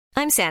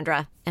I'm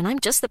Sandra, and I'm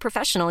just the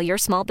professional your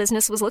small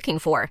business was looking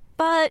for.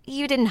 But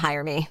you didn't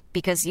hire me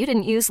because you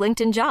didn't use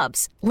LinkedIn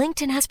Jobs.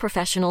 LinkedIn has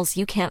professionals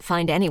you can't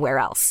find anywhere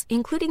else,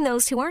 including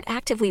those who aren't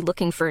actively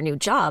looking for a new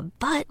job,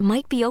 but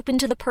might be open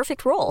to the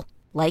perfect role,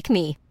 like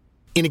me.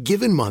 In a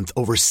given month,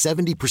 over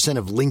 70%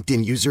 of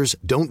LinkedIn users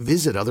don't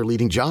visit other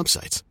leading job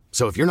sites.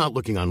 So if you're not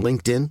looking on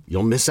LinkedIn,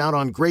 you'll miss out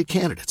on great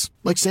candidates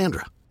like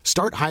Sandra.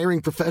 Start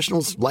hiring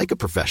professionals like a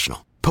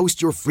professional.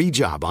 Post your free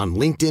job on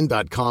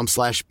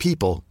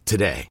linkedin.com/people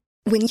today.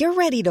 When you're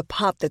ready to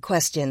pop the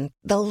question,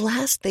 the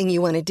last thing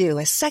you want to do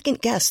is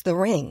second-guess the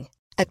ring.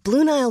 At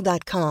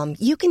BlueNile.com,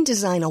 you can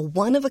design a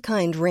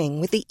one-of-a-kind ring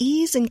with the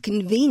ease and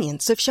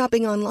convenience of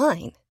shopping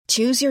online.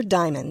 Choose your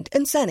diamond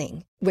and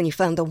setting. When you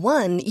find the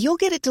one, you'll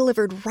get it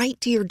delivered right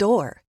to your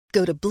door.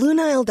 Go to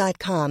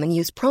BlueNile.com and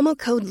use promo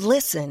code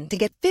LISTEN to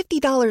get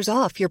 $50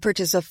 off your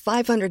purchase of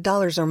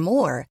 $500 or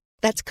more.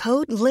 That's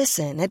code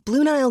LISTEN at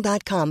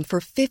BlueNile.com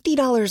for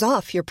 $50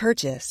 off your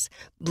purchase.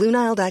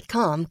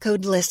 BlueNile.com,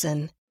 code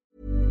LISTEN.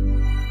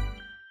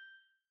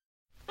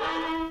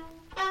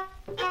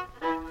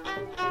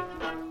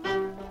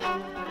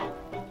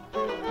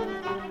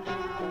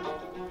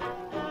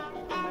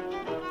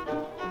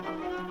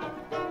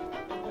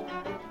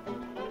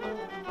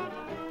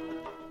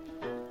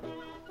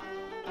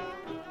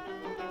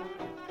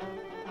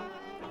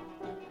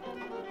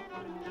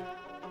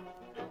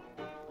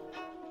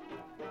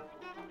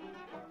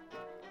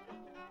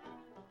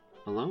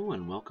 Hello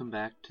and welcome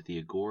back to the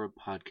Agora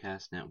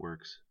Podcast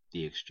Network's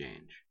The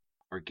Exchange.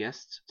 Our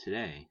guests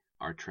today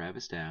are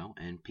Travis Dow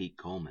and Pete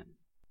Coleman,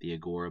 the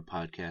Agora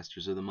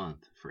Podcasters of the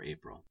Month for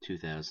April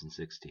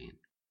 2016.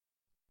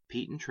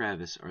 Pete and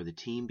Travis are the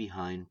team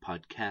behind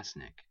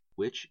Podcastnik,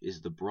 which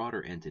is the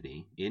broader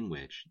entity in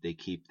which they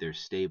keep their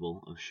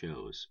stable of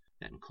shows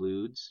that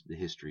includes the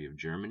history of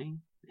Germany,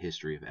 the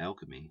history of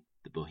alchemy,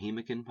 the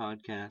Bohemican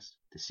Podcast,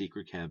 the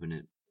Secret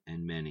Cabinet,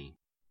 and many,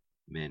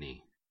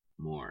 many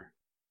more.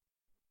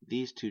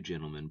 These two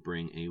gentlemen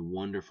bring a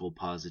wonderful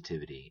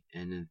positivity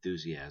and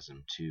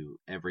enthusiasm to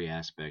every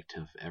aspect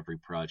of every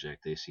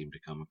project they seem to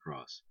come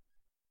across.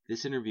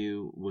 This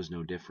interview was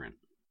no different.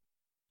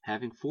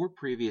 Having 4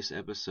 previous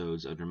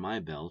episodes under my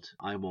belt,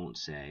 I won't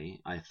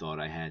say I thought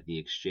I had the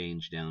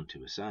exchange down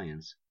to a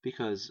science,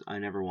 because I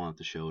never want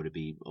the show to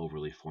be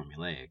overly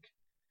formulaic.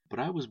 But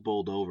I was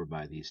bowled over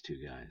by these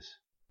two guys.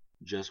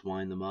 Just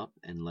wind them up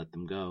and let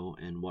them go,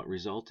 and what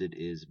resulted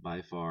is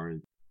by far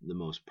the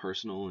most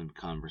personal and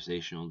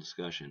conversational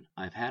discussion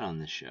I've had on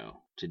this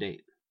show to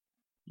date.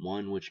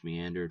 One which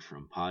meandered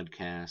from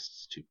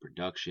podcasts to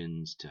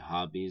productions to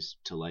hobbies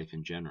to life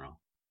in general.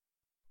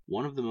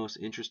 One of the most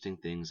interesting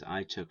things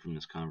I took from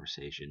this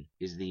conversation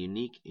is the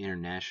unique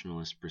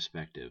internationalist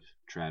perspective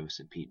Travis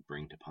and Pete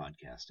bring to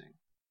podcasting.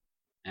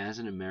 As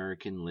an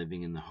American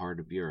living in the heart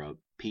of Europe,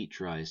 Pete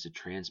tries to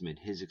transmit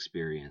his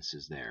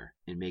experiences there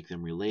and make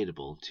them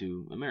relatable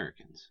to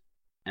Americans.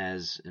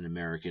 As an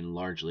American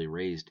largely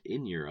raised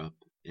in Europe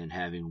and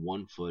having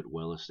one foot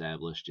well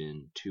established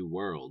in 2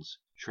 worlds,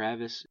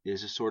 Travis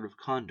is a sort of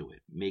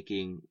conduit,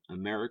 making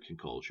American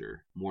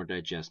culture more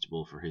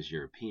digestible for his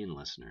European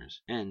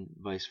listeners, and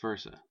vice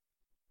versa.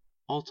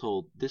 All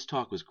told, this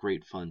talk was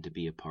great fun to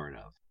be a part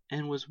of,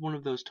 and was one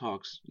of those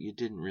talks you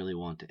didn't really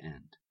want to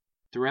end.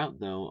 Throughout,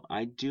 though,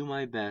 I do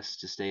my best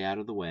to stay out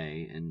of the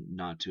way and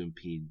not to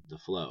impede the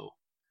flow.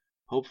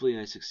 Hopefully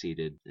I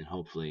succeeded, and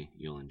hopefully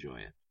you'll enjoy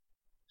it.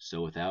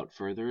 So without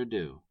further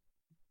ado,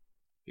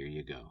 here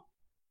you go.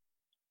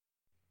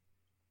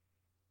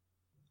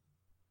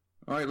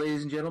 All right,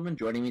 ladies and gentlemen,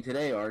 joining me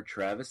today are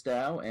Travis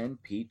Dow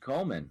and Pete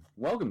Coleman.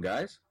 Welcome,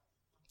 guys.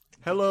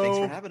 Hello. Thanks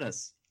for having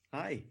us.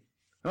 Hi.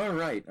 All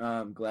right,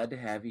 glad to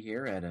have you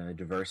here at a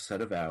diverse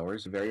set of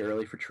hours. Very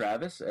early for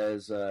Travis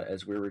as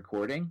we're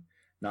recording.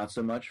 Not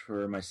so much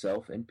for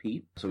myself and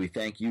Pete. So we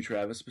thank you,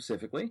 Travis,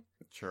 specifically.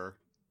 Sure.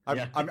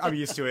 I'm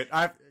used to it.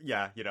 I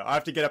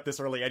have to get up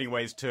this early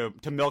anyways to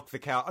milk the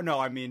cow. No,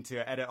 I mean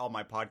to edit all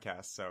my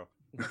podcasts. So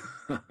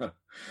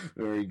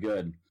very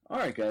good. All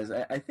right, guys.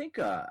 I think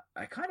I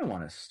kind of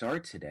want to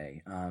start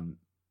today.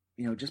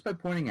 Just by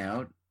pointing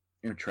out,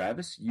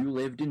 Travis, you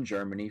lived in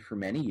Germany for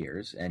many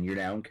years, and you're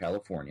now in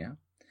California.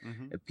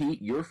 Mm-hmm.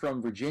 Pete, you're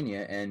from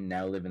Virginia and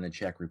now live in the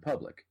Czech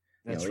Republic.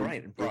 That's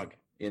right, in Prague.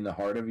 In the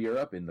heart of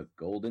Europe, in the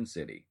Golden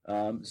City.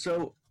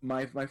 So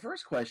my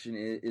first question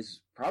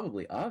is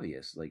probably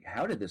obvious. Like,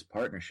 how did this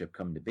partnership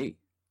come to be?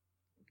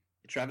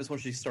 Travis, why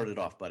don't you start it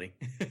off, buddy?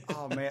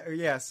 Oh, man.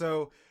 Yeah,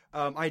 so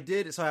I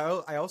did.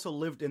 So I also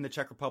lived in the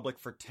Czech Republic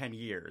for 10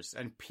 years.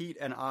 And Pete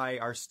and I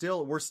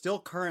we're still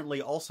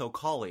currently also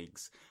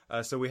colleagues.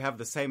 So we have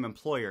the same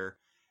employer.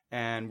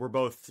 And we're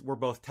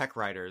both tech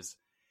writers.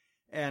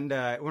 And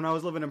when I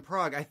was living in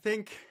Prague, I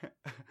think...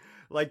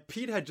 Like,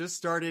 Pete had just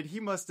started,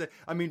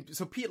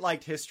 so Pete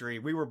liked history.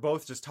 We were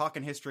both just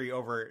talking history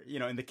over,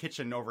 in the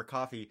kitchen over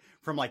coffee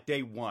from, like,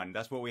 day 1.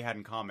 That's what we had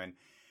in common.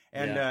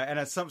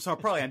 And so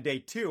probably on day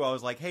 2, I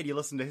was like, hey, do you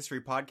listen to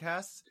history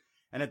podcasts?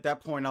 And at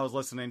that point, I was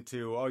listening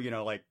to,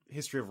 like,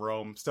 history of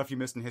Rome, stuff you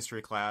missed in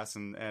history class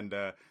and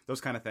those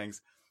kind of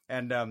things.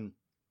 And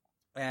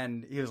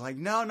And he was like,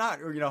 no,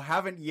 not, or,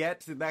 haven't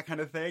yet, that kind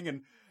of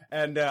thing.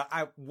 And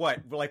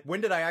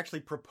when did I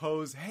actually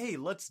propose, hey,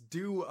 let's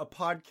do a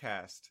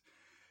podcast?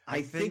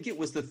 I think it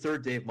was the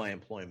third day of my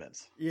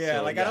employment. Yeah,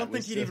 so, I don't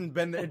think he'd even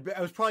been there. It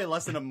was probably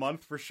less than a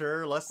month for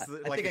sure. I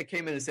think I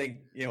came in and saying,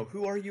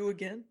 who are you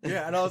again?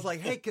 Yeah, and I was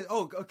like, hey,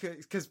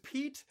 because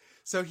Pete,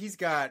 so he's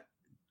got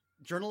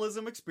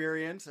journalism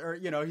experience, or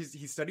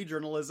he studied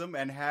journalism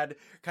and had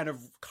kind of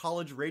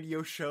college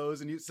radio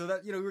shows, and so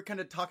that we were kind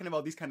of talking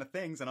about these kind of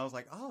things, and I was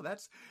like, oh,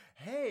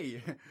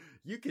 hey,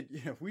 you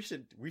could, we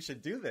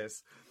should do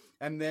this.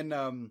 And then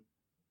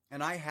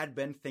and I had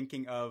been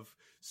thinking of,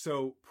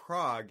 so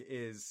Prague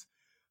is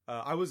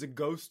I was a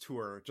ghost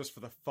tour just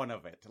for the fun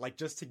of it, like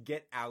just to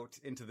get out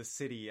into the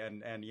city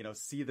and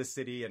see the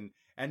city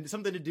and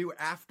something to do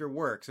after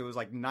work. So it was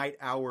like night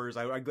hours.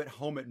 I'd get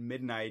home at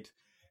midnight,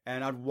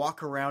 and I'd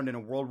walk around in a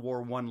World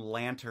War I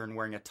lantern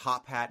wearing a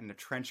top hat and a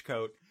trench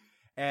coat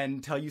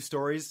and tell you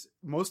stories,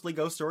 mostly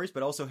ghost stories,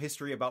 but also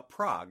history about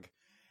Prague.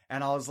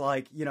 And I was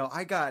like,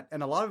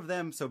 and a lot of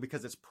them, so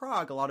because it's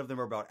Prague, a lot of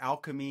them are about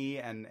alchemy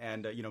and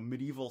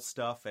medieval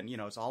stuff. And,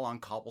 it's all on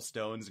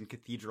cobblestones and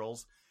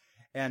cathedrals.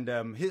 And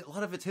a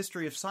lot of it's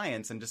history of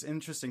science and just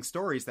interesting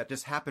stories that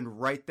just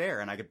happened right there.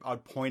 And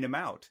I'd point them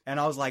out. And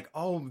I was like,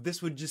 oh,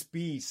 this would just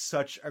be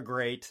such a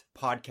great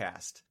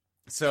podcast.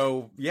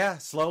 So yeah,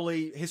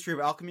 slowly History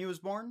of Alchemy was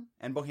born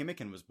and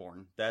Bohemican was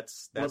born.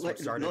 That's what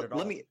started it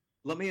all.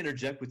 Let me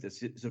interject with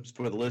this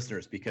for the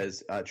listeners,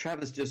 because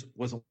Travis just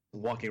wasn't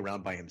walking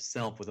around by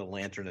himself with a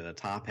lantern and a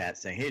top hat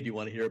saying, hey, do you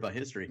want to hear about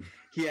history?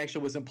 He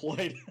actually was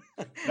employed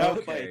by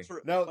a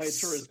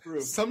tourist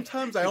group.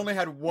 Sometimes I only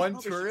had one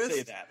tourist.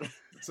 Say that.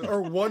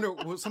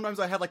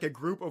 Sometimes I had like a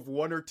group of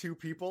one or two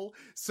people.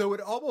 So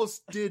it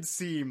almost did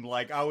seem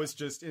like I was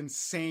just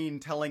insane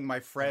telling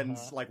my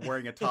friends, like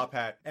wearing a top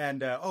hat.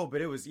 And,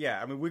 but it was,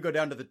 yeah. I mean, we go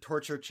down to the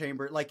torture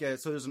chamber.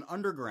 So there's an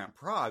underground.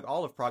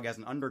 All of Prague has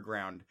an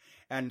underground.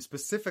 And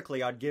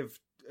specifically, I'd give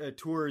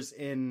tours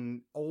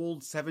in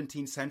old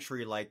 17th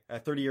century, like a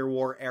 30-year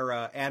war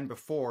era and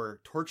before,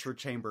 torture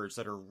chambers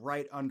that are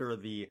right under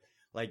the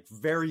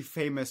very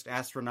famous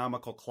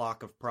astronomical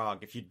clock of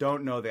Prague. If you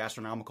don't know the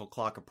astronomical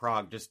clock of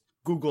Prague, just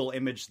Google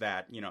image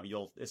that,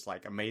 it's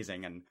like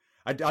amazing. And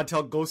I'd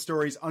tell ghost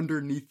stories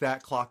underneath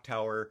that clock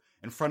tower,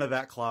 in front of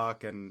that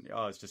clock, and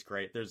it's just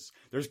great. There's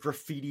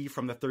graffiti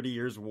from the 30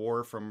 Years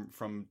War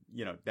from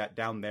that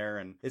down there,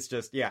 and it's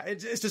just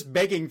it's just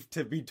begging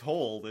to be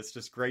told. It's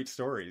just great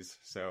stories.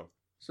 So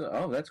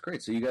that's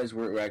great. So you guys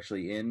were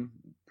actually in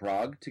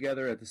Prague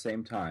together at the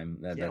same time.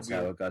 That's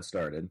how it got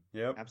started.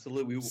 Yep,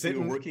 absolutely. We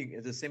were working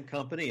at the same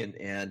company,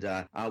 and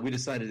we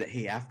decided that,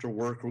 hey, after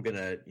work we're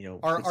gonna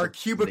our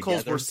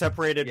cubicles were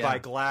separated by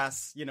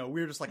glass. We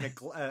were just like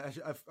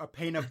a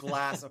pane of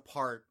glass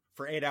apart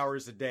for 8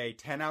 hours a day,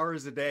 10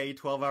 hours a day,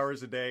 12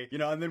 hours a day,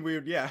 and then we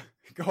would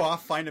go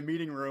off, find a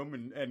meeting room,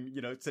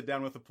 and sit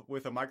down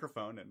with a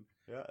microphone, and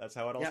that's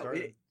how it all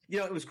started.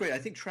 It was great. I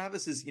think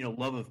Travis's,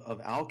 love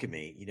of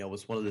alchemy,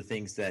 was one of the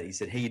things that he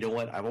said, hey, you know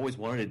what? I've always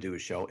wanted to do a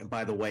show. And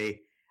by the way,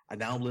 I'm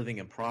now living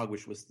in Prague,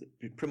 which was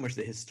pretty much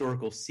the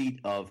historical seat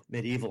of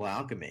medieval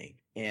alchemy.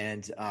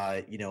 And,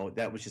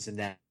 that was just a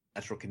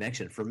natural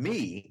connection. For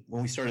me,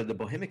 when we started the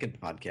Bohemican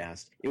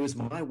podcast, it was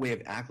my way of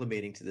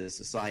acclimating to this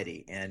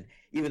society. And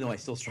even though I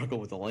still struggle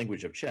with the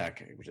language of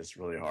Czech, which is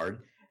really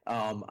hard,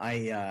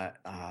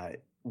 I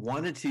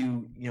wanted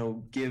to,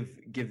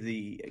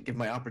 give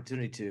my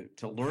opportunity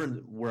to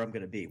learn where I'm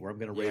going to be, where I'm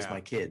going to raise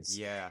my kids.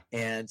 Yeah.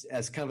 And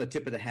as kind of a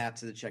tip of the hat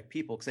to the Czech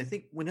people, because I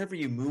think whenever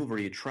you move or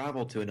you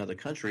travel to another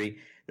country,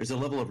 there's a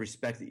level of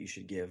respect that you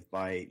should give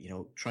by,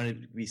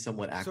 trying to be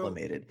somewhat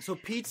acclimated. So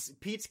Pete's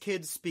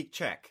kids speak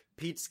Czech.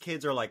 Pete's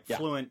kids are like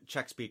fluent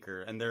Czech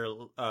speaker, and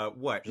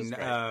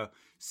they're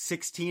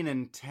 16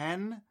 and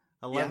 10,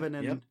 11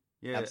 and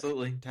yeah,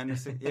 absolutely. 10 to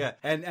 6, yeah.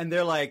 And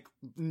they're like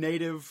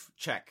native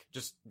Czech,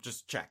 just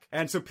Czech.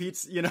 And so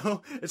Pete's,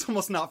 it's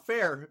almost not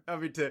fair. I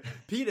mean, to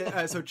Pete,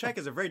 so Czech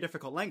is a very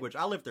difficult language.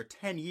 I lived there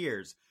 10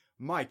 years.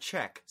 My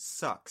Czech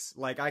sucks.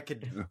 Like, I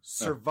could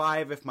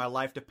survive if my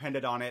life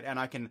depended on it, and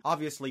I can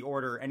obviously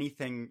order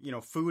anything,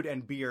 food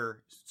and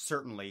beer,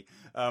 certainly.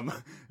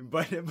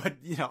 But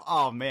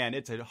oh man,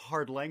 it's a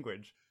hard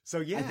language. So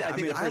yeah, I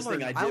think the first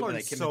thing I did when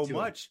I came so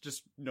much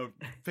just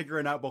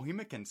figuring out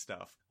Bohemican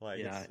stuff.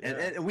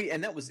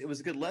 And that was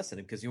a good lesson,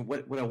 because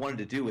what I wanted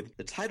to do with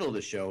the title of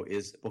the show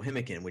is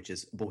Bohemican, which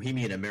is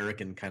Bohemian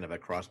American, kind of a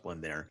cross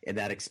blend there, and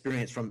that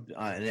experience from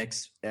an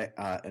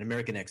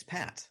American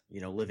expat,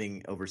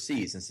 living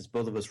overseas, and since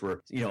both of us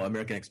were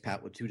American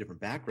expat with two different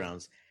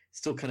backgrounds,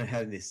 still kind of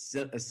having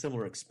a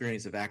similar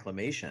experience of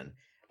acclimation,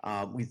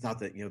 we thought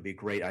that it'd be a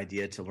great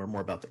idea to learn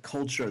more about the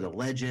culture, the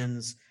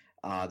legends.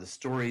 The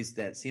stories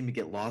that seem to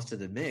get lost in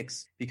the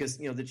mix, because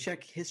the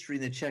Czech history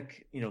and the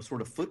Czech sort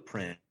of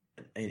footprint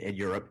in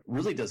Europe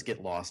really does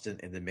get lost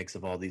in the mix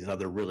of all these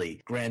other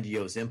really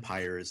grandiose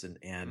empires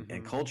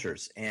and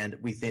cultures. And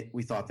we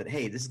thought that,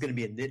 hey, this is going to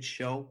be a niche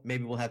show.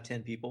 Maybe we'll have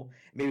 10 people.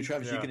 Maybe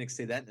Travis, you can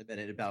say that in a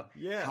minute about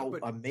how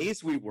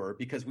amazed we were,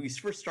 because we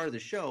first started the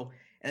show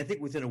And I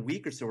think within a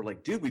week or so, we're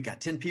like, dude, we've got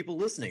 10 people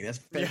listening. That's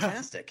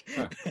fantastic.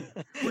 Yeah.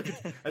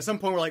 At some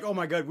point, we're like, oh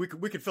my God, we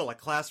could fill a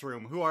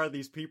classroom. Who are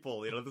these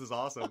people? This is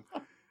awesome.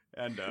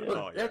 And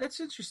that's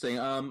interesting.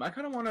 I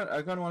kind of want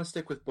to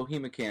stick with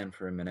Bohemican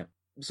for a minute.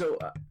 So,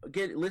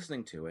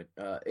 listening to it,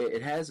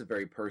 it has a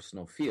very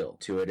personal feel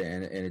to it,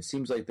 and it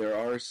seems like there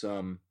are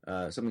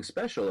something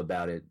special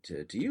about it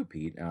to you,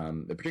 Pete.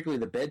 Particularly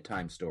the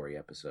bedtime story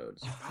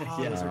episodes.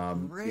 Those are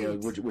great.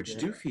 Which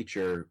do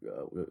feature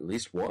at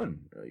least one.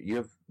 You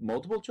have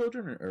multiple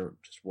children, or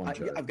just one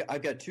child?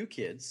 I've got 2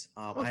 kids.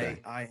 Okay.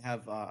 I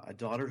have a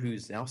daughter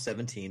who's now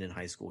 17 in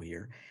high school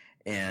here.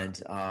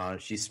 And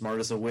she's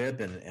smart as a whip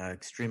and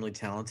extremely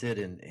talented,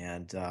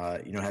 and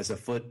has a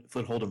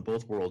foothold in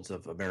both worlds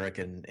of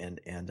American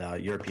and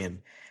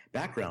European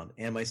background.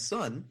 And my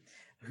son,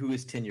 who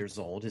is 10 years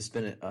old, has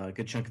spent a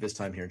good chunk of his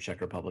time here in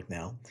Czech Republic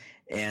now.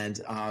 And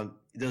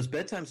those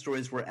bedtime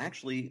stories were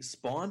actually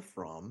spawned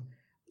from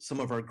some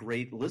of our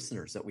great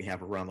listeners that we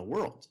have around the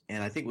world.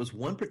 And I think it was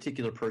one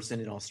particular person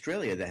in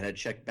Australia that had a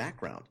Czech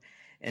background,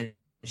 and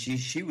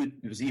she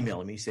was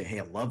emailing me, saying,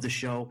 "Hey, I love the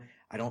show.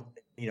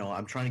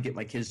 I'm trying to get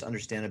my kids to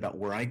understand about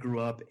where I grew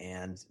up,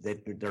 and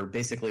they're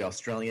basically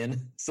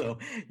Australian. So,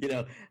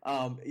 it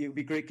would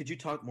be great. Could you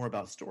talk more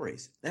about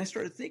stories?" And I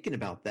started thinking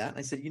about that. And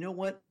I said, you know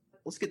what?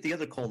 Let's get the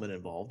other Coleman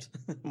involved,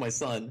 my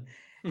son.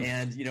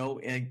 And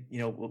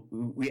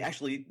we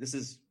actually, this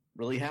is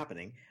really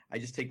happening. I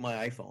just take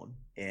my iPhone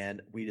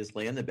and we just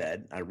lay on the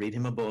bed. I read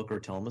him a book or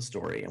tell him a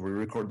story, and we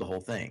record the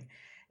whole thing.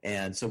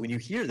 And so when you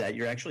hear that,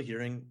 you're actually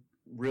hearing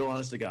real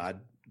honest to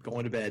God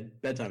going to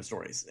bed bedtime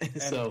stories.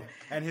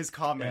 And his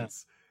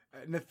comments. Yeah.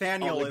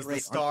 Nathaniel is the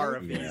star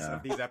of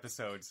these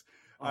episodes.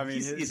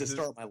 He's a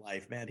star of my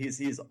life, man.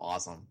 He's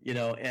awesome,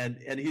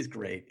 and he's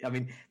great. I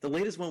mean, the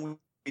latest one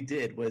we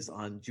did was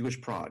on Jewish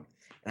Prague,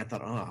 and I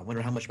thought, I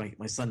wonder how much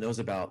my son knows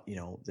about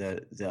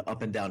the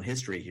up and down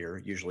history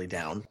here, usually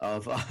down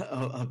of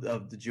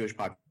the Jewish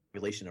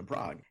population in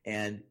Prague.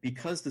 And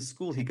because the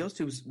school he goes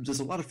to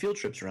does a lot of field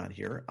trips around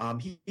here,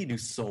 he knew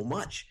so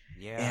much.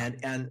 Yeah.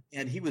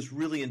 And he was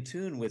really in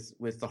tune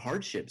with the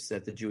hardships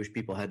that the Jewish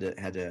people had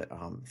to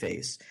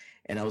face.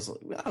 And I was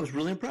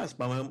really impressed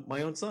by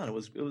my own son. It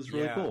was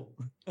really cool.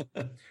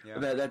 Yeah.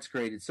 That's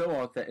great. It's so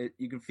authentic.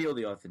 You can feel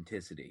the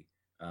authenticity.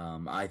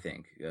 I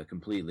think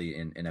completely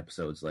in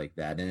episodes like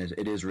that, and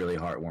it is really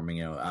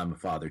heartwarming. I'm a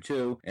father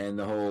too, and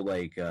the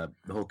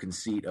whole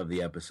conceit of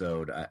the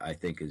episode, I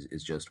think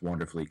is just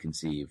wonderfully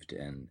conceived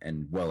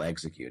and well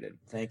executed.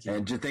 Thank you.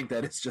 And to think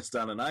that it's just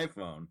on an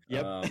iPhone,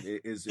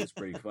 is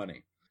pretty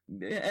funny.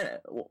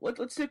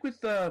 Let's stick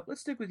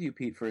with you,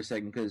 Pete, for a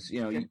second, because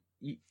you're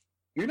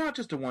not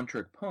just a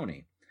one-trick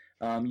pony.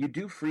 You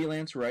do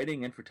freelance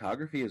writing and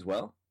photography as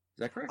well.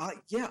 Is that correct?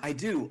 Yeah, I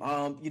do.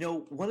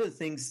 One of the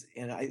things,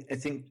 and I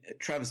think,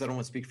 Travis, I don't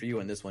want to speak for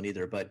you on this one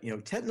either, but,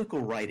 technical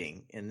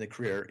writing in the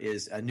career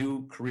is a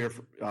new career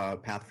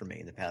path for me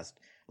in the past,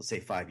 let's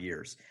say, 5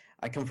 years.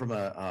 I come from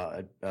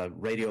a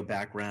radio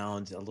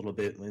background, a little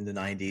bit in the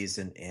 90s,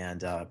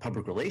 and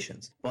public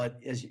relations. But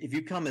if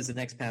you come as an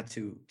expat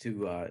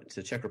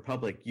to Czech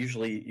Republic,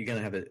 usually you're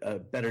going to have a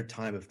better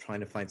time of trying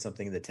to find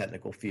something in the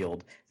technical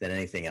field than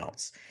anything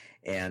else.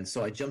 And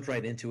so I jumped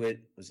right into it.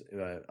 It was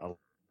a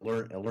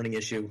learning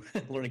issue.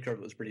 Learning curve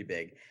was pretty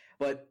big.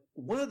 But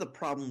one of the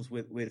problems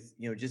with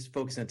just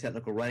focusing on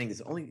technical writing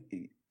is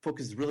only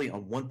focuses really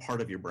on one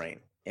part of your brain.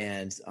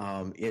 And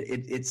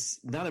it's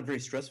not a very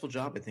stressful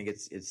job. I think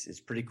it's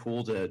pretty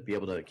cool to be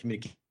able to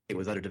communicate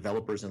with other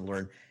developers and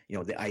learn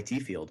the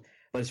IT field.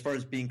 But as far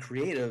as being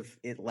creative,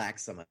 it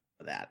lacks some of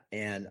that.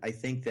 And I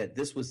think that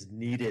this was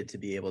needed to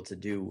be able to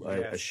do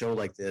a show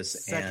like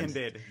this.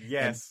 Seconded.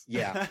 Yes.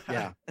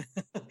 Yeah.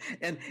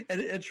 and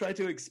try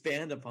to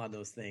expand upon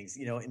those things,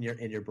 in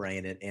your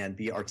brain and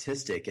be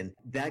artistic. And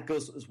that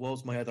goes as well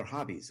as my other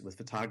hobbies with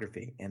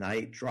photography. And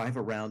I drive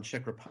around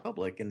Czech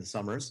Republic in the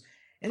summers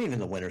and even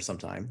the winter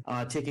sometime,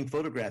 taking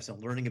photographs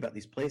and learning about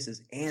these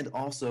places, and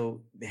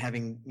also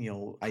having,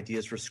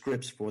 ideas for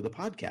scripts for the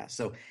podcast.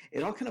 So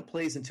it all kind of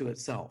plays into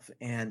itself.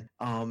 And,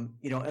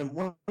 and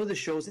one of the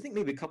shows, I think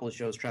maybe a couple of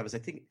shows, Travis, I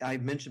think I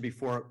mentioned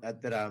before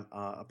that I'm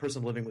a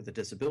person living with a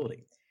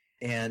disability.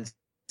 And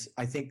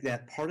I think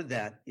that part of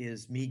that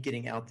is me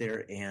getting out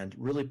there and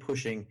really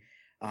pushing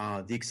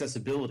the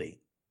accessibility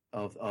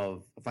of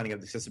finding out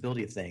the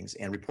accessibility of things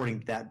and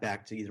reporting that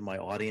back to either my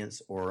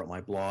audience or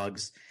my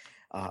blogs.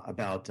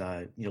 About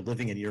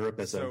living in Europe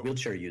as a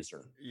wheelchair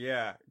user.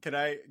 Yeah, can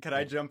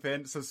I jump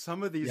in? So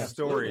some of these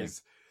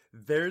stories,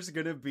 there's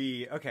gonna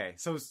be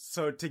So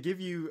to give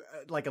you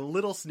like a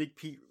little sneak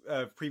peek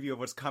preview of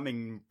what's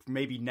coming,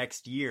 maybe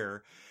next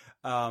year,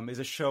 is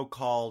a show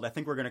called, I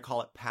think we're gonna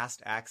call it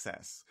Past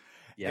Access.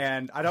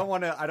 And I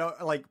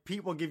don't like,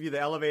 Pete will give you the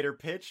elevator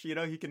pitch, you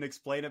know, he can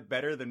explain it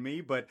better than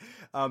me, but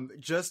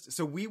just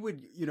so we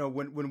would, you know,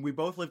 when we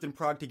both lived in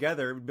Prague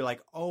together, it would be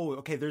like, oh,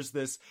 okay, there's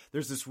this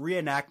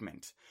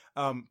reenactment,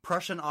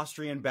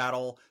 Prussian-Austrian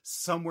battle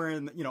somewhere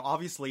in, you know,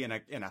 obviously in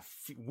a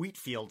wheat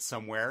field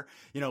somewhere,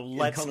 you know,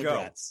 let's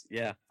go.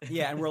 Yeah.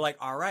 Yeah. And we're like,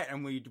 all right.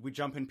 And we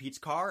jump in Pete's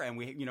car and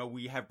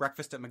we have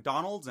breakfast at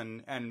McDonald's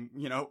and,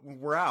 you know,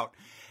 we're out.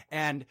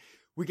 And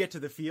we get to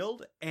the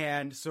field,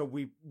 and so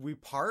we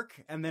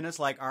park, and then it's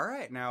like, all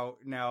right,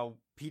 now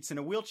Pete's in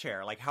a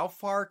wheelchair. Like, how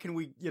far can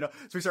we, you know?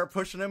 So we start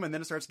pushing him, and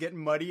then it starts getting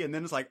muddy, and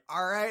then it's like,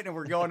 all right, and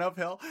we're going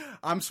uphill.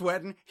 I'm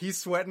sweating, he's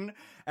sweating,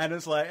 and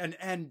it's like,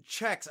 and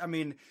Czechs. I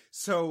mean,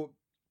 so.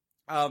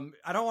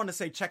 I don't want to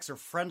say Czechs are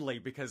friendly,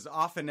 because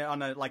often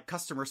on a like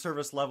customer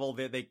service level,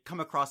 they come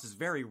across as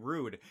very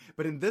rude.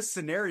 But in this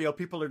scenario,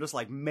 people are just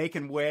like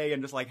making way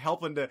and just like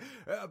helping to,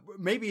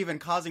 maybe even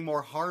causing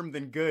more harm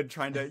than good,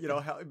 trying to, you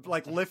know,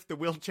 like lift the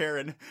wheelchair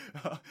and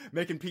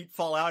making Pete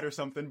fall out or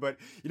something. But,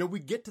 you know, we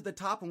get to the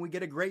top and we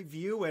get a great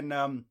view,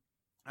 and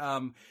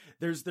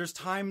there's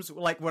times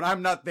like when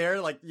I'm not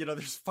there, like, you know,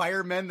 there's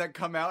firemen that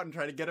come out and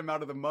try to get him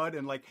out of the mud,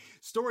 and like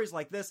stories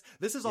like this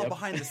is all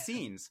behind the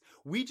scenes.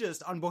 We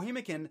just on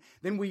Bohemican,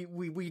 then we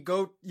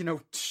go, you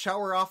know,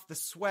 shower off the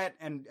sweat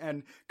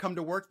and come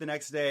to work the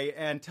next day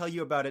and tell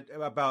you about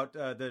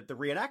the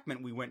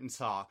reenactment we went and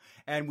saw,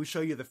 and we show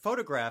you the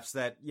photographs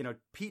that, you know,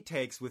 Pete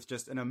takes with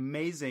just an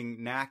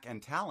amazing knack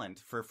and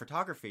talent for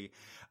photography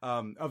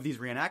of these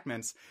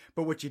reenactments.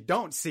 But what you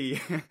don't see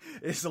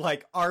is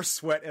like our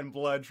sweat and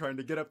blood trying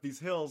to get up these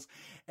hills,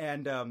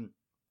 and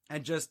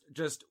just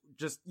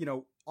you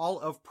know, all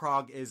of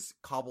Prague is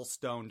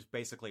cobblestoned,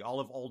 basically all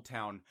of Old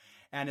Town,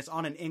 and it's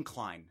on an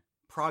incline.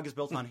 Prague is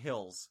built on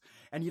hills,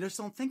 and you just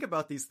don't think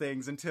about these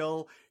things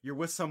until you're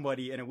with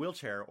somebody in a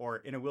wheelchair or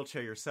in a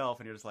wheelchair yourself,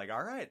 and you're just like,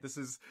 all right,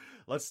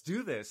 let's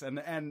do this.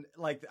 And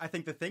like, I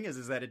think the thing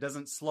is that it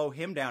doesn't slow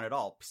him down at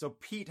all. So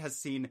Pete has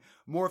seen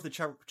more of the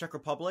Czech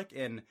Republic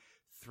in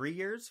 3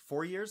 years,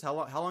 4 years? How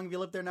long have you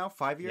lived there now?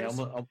 5 years?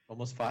 Yeah,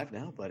 almost 5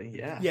 now, buddy.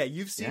 Yeah. Yeah,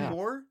 you've seen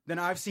more than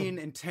I've seen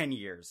in 10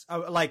 years.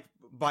 Like,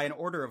 by an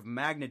order of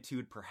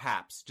magnitude,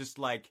 perhaps. Just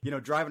like, you know,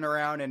 driving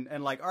around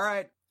and like, all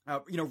right,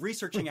 you know,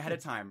 researching ahead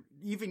of time,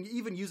 even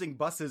using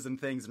buses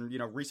and things, and, you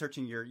know,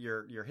 researching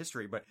your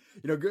history. But,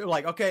 you know,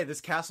 like, okay, this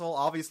castle,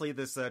 obviously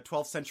this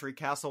 12th century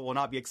castle will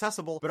not be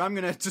accessible, but I'm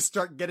going to just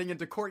start getting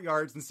into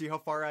courtyards and see how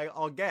far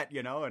I'll get,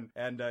 you know,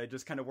 and it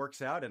just kind of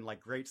works out, and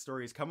like great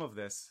stories come of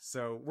this.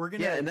 So we're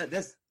going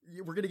to,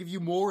 we're going to give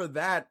you more of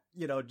that,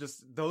 you know,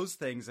 just those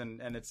things.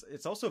 And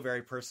it's also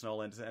very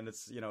personal, and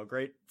it's, you know,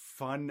 great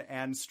fun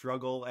and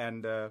struggle,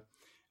 and,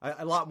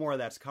 a lot more of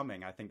that's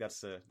coming. I think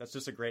that's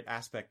just a great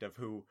aspect of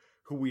who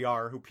we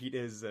are, who Pete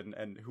is,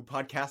 and who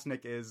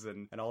Podcastnik is,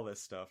 and all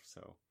this stuff.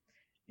 So.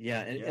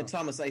 Yeah, and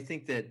Thomas, I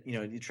think that, you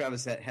know,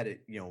 Travis had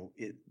it, you know,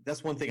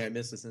 that's one thing I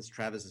miss since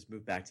Travis has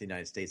moved back to the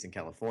United States and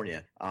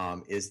California,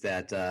 is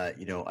that,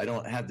 you know, I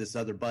don't have this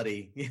other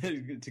buddy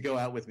to go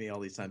out with me all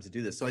these times to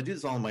do this. So I do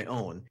this all on my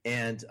own.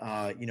 And,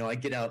 you know, I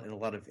get out in a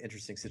lot of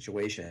interesting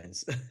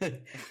situations.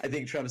 I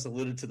think Travis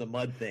alluded to the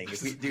mud thing.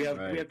 Do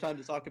we have time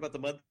to talk about the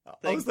mud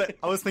thing?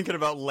 I was thinking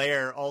about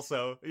Lair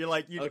also. You're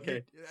like,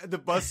 okay. The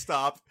bus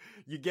stop,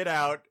 you get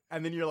out,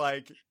 and then you're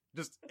like,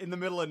 just in the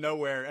middle of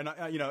nowhere, and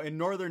you know, in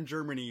northern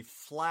Germany,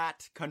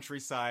 flat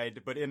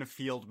countryside, but in a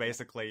field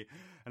basically,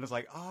 and it's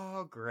like,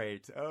 oh,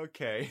 great,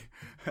 okay.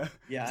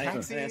 Yeah, I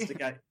asked the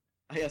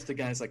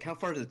guy, it's like, how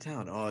far to the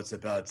town? Oh, it's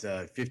about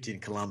 15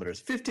 kilometers.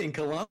 15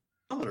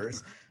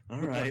 kilometers? All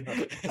right.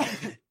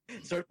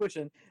 Start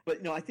pushing.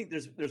 But no, I think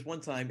there's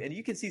one time, and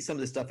you can see some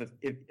of this stuff.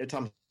 If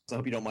Thomas, I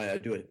hope you don't mind, I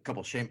do a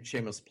couple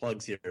shameless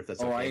plugs here, if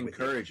that's okay. I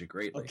encourage it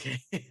greatly. Okay.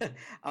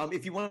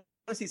 If you want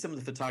to see some of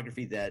the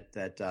photography that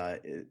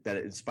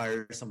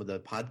inspires some of the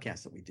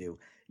podcasts that we do,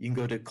 you can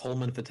go to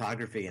Coleman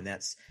Photography, and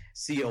that's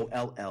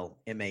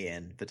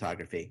COLLMAN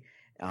Photography.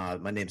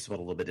 My name's spelled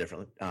a little bit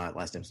different.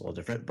 Last name's a little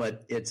different,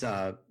 but it's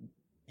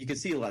you can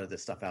see a lot of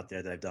this stuff out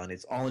there that I've done.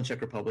 It's all in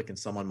Czech Republic and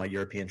some on my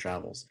European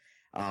travels.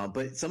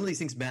 But some of these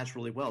things match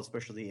really well,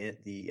 especially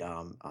the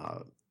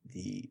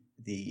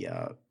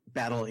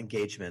battle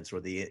engagements or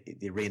the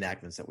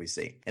reenactments that we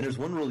see. And there's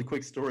one really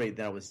quick story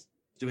that I was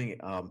doing.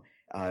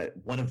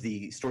 One of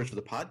the stories for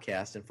the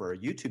podcast and for our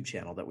YouTube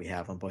channel that we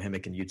have on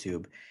Bohemican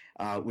YouTube,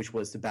 which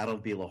was the Battle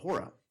of Bila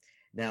Hora.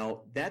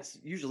 Now, that's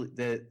usually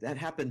that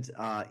happened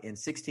in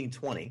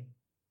 1620,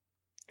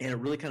 and it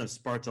really kind of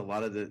sparked a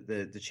lot of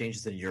the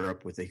changes in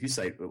Europe with the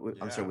Hussite.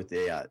 With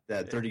the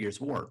 30 Years'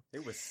 War.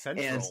 It was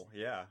central,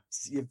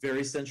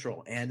 very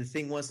central. And the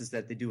thing is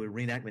that they do a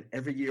reenactment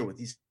every year with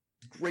these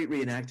great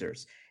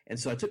reenactors. And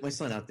so I took my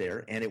son out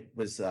there, and it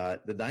was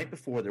the night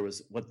before there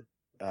was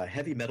a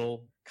heavy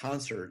metal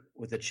concert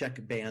with a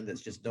Czech band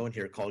that's just known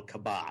here called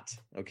Kabat.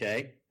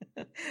 Okay,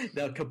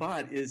 now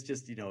Kabat is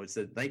just, you know, it's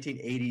the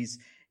 1980s,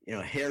 you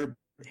know, hair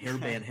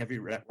hairband, heavy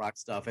rock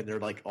stuff, and they're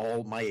like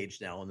all my age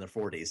now in their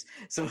 40s.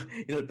 So,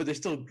 but they're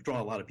still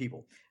drawing a lot of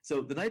people.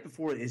 So the night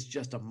before is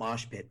just a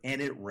mosh pit,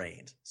 and it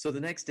rained. So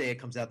the next day it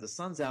comes out, the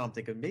sun's out. I'm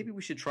thinking maybe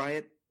we should try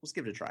it. Let's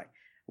give it a try.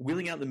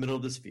 Wheeling out in the middle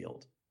of this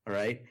field, all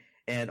right?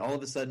 And all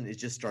of a sudden it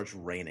just starts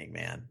raining,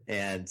 man.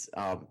 And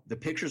the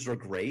pictures are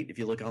great. If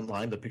you look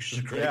online, the pictures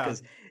are great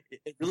because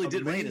it really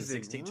did rain in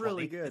 1620.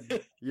 Really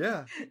good.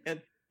 Yeah.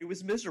 And it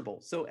was miserable.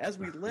 So as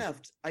we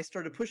left, I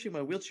started pushing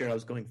my wheelchair. I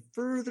was going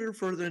further and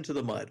further into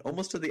the mud,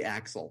 almost to the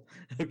axle.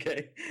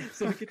 Okay.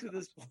 So we get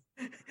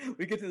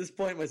to this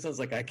point. My son's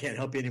like, I can't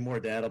help you anymore,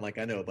 Dad. I'm like,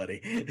 I know,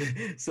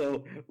 buddy.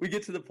 So we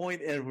get to the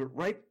point and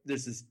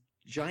there's this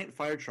giant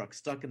fire truck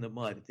stuck in the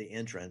mud at the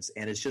entrance,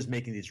 and it's just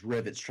making these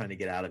rivets trying to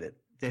get out of it.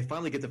 They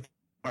finally get the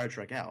fire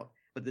truck out,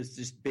 but there's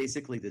just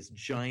basically this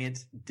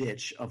giant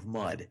ditch of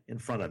mud in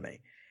front of me.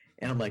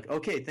 And I'm like,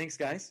 okay, thanks,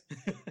 guys.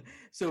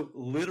 So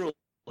literally,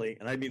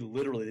 and I mean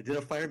literally, they did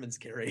a fireman's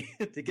carry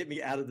to get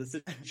me out of the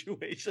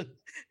situation.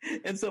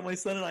 And so my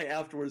son and I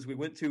afterwards, we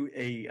went to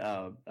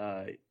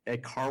a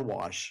car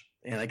wash,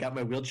 and I got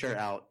my wheelchair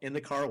out in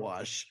the car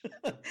wash,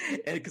 and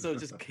because I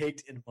was just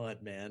caked in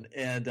mud, man.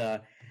 And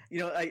I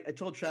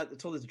told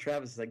this to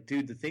Travis, like,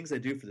 dude, the things I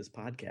do for this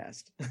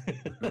podcast.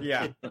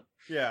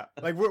 Yeah.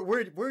 Like,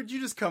 where'd you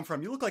just come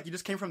from? You look like you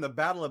just came from the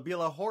Battle of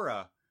Bila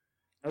Hora.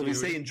 We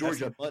say in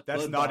Georgia,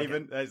 that's not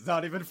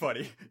even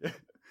funny.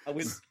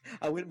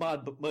 I went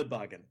mud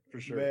bogging for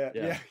sure.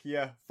 Man,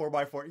 yeah,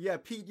 4x4. Yeah,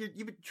 Pete,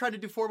 you've been trying to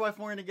do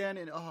 4x4 again,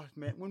 and oh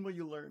man, when will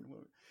you learn?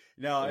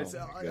 No, it's.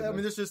 I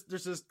mean, there's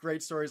just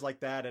great stories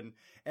like that,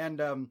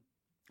 and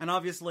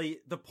obviously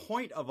the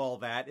point of all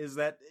that is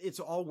that it's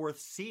all worth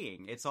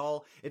seeing. It's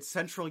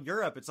Central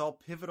Europe. It's all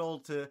pivotal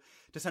to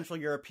Central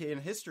European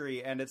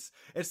history, and it's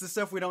the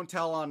stuff we don't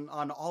tell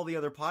on all the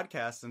other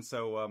podcasts, and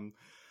so.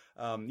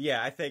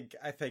 I think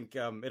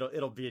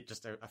it'll be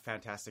just a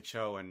fantastic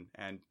show,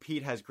 and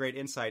Pete has great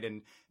insight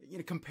in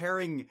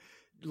comparing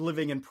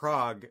living in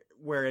Prague,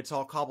 where it's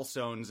all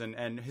cobblestones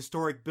and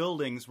historic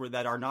buildings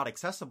that are not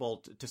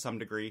accessible to some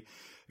degree,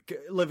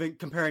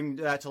 comparing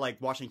that to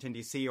like Washington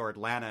D.C. or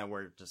Atlanta,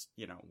 where just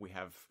we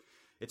have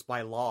it's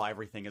by law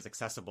everything is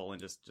accessible and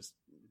just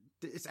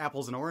it's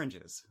apples and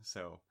oranges.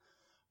 So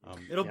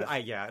it'll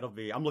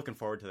be. I'm looking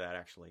forward to that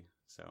actually.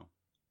 So.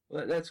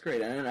 Well, that's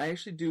great, and I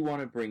actually do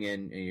want to bring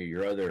in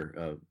your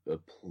other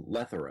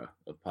plethora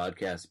of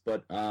podcasts,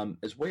 but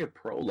as way of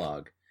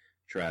prologue,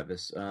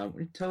 Travis,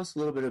 tell us a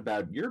little bit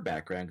about your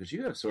background, because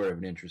you have sort of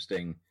an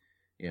interesting,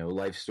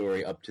 life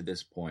story up to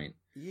this point.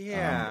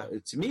 Yeah.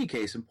 To me,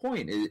 case in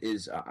point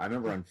is I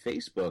remember on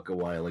Facebook a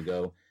while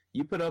ago,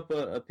 you put up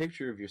a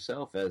picture of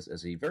yourself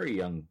as a very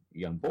young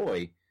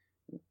boy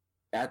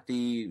at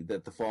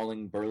the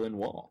falling Berlin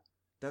Wall.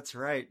 That's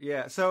right.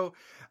 Yeah. So.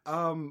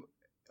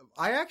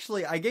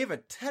 I gave a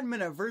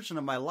 10-minute version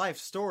of my life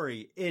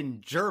story in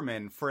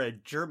German for a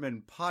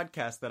German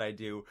podcast that I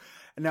do.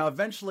 Now,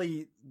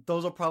 eventually,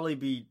 those will probably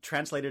be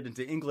translated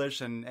into English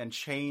and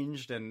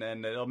changed, and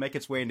it'll make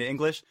its way into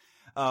English.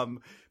 But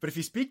if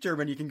you speak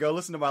German, you can go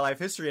listen to my life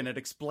history, and it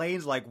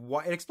explains it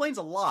explains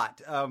a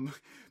lot.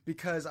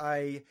 Because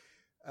I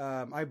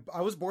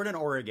was born in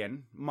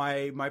Oregon.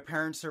 My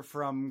parents are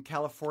from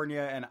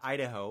California and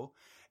Idaho,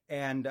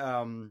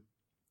 and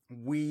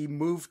we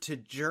moved to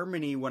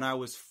Germany when I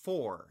was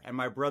 4, and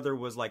my brother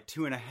was like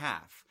 2.5.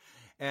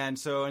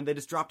 And they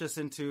just dropped us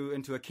into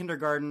a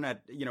kindergarten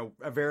at,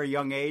 a very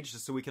young age,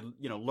 just so we could,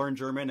 learn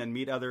German and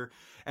meet other,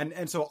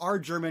 and so our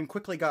German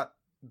quickly got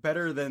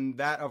better than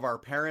that of our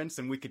parents,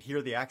 and we could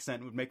hear the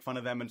accent and would make fun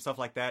of them and stuff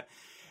like that.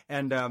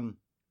 And,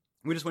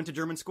 we just went to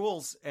German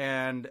schools,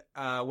 and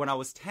when I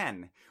was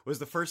 10 was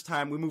the first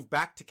time we moved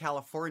back to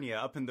California,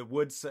 up in the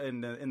woods, in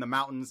the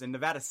mountains, in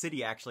Nevada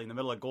City, actually, in the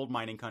middle of gold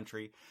mining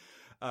country.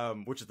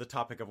 Which is the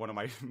topic of one of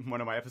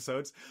my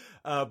episodes,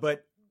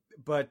 but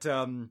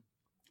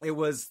it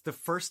was the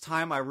first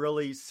time I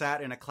really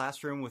sat in a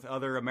classroom with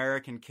other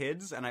American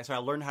kids, and so I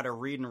learned how to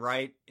read and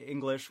write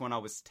English when I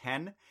was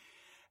 10,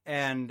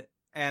 and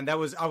it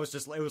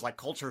was like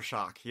culture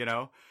shock,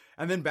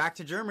 and then back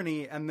to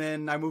Germany, and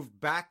then I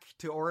moved back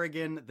to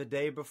Oregon the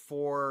day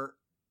before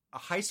a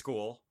high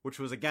school, which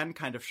was again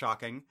kind of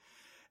shocking,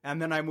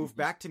 and then I moved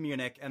back to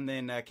Munich, and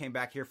then came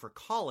back here for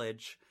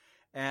college.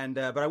 And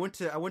but I went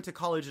to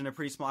college in a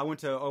pretty small. I went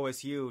to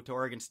OSU, to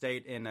Oregon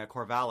State in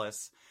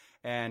Corvallis,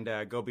 and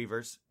go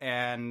Beavers.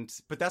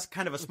 But that's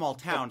kind of a small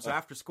town. So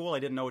after school, I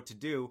didn't know what to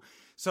do.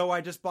 So I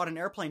just bought an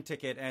airplane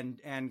ticket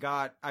and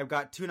got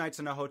 2 nights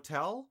in a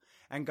hotel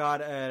and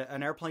got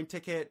an airplane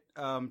ticket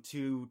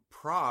to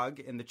Prague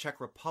in the Czech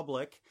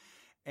Republic,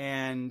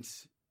 and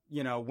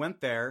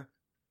went there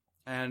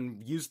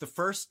and used the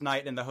first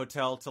night in the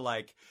hotel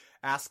to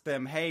ask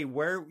them, hey,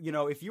 where,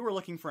 if you were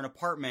looking for an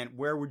apartment,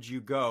 where would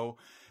you go?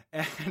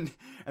 And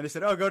they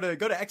said, oh, go to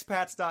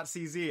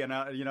expats.cz.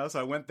 And, so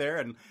I went there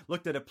and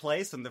looked at a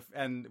place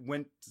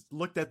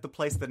looked at the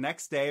place the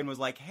next day and was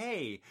like,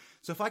 hey,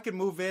 so if I could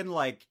move in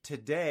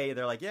today,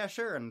 they're like, yeah,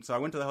 sure. And so I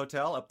went to the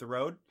hotel up the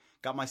road,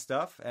 got my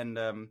stuff, and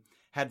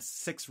had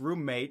 6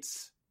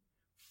 roommates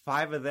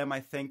 5 of them, I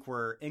think,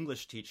 were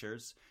English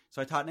teachers.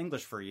 So I taught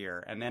English for a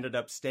year and ended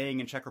up staying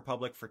in Czech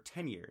Republic for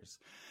 10 years.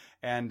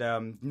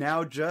 And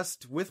now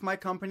just with my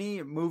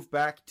company, moved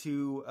back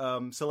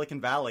to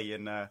Silicon Valley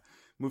and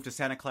moved to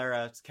Santa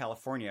Clara,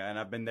 California. And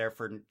I've been there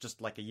for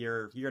just like a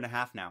year and a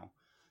half now.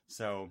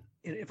 So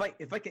if I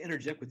can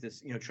interject with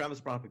this, Travis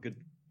brought up a good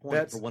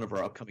point for one of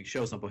our upcoming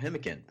shows on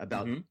Bohemican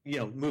about,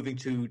 moving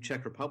to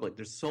Czech Republic.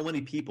 There's so many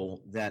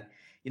people that,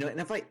 and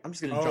I'm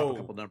just going to drop a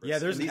couple numbers. Yeah,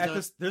 there's an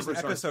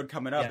episode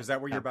coming up. Yeah, is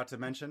that what you're about to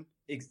mention?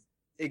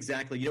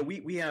 Exactly.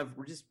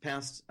 We're just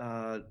past,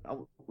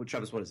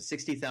 Travis, what is it?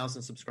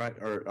 60,000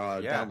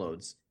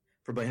 downloads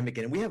for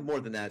Bohemican. And we have more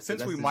than that.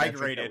 Since we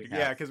migrated.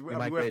 Because we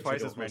have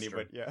twice as many,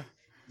 but yeah.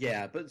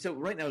 Yeah, but so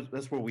right now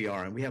that's where we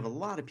are, and we have a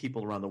lot of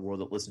people around the world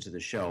that listen to the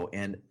show,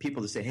 and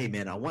people that say, "Hey,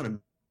 man, I want to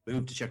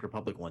move to Czech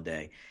Republic one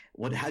day.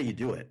 How do you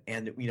do it?"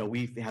 And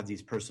we have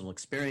these personal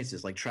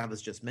experiences, like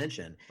Travis just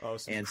mentioned,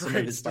 and some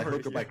of it's by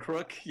hook or by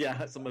crook.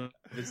 Yeah, some of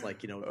it's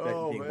like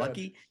being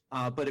lucky.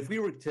 But if we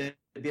were to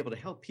be able to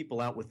help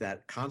people out with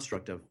that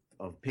construct of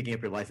picking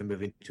up your life and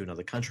moving to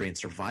another country and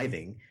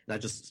surviving, not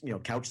just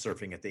couch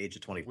surfing at the age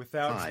of 25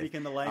 without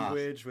speaking the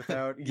language,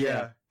 without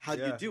how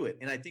do you do it?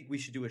 And I think we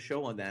should do a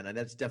show on that, and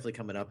that's definitely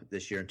coming up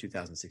this year in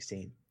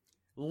 2016.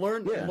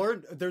 Learn.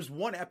 There's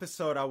one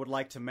episode I would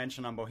like to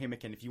mention on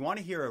Bohemican. If you want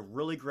to hear a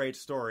really great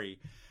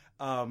story,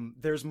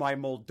 there's my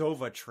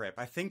Moldova trip.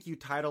 I think you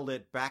titled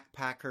it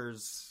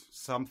Backpackers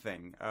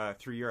something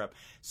through Europe.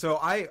 So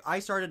I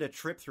started a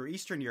trip through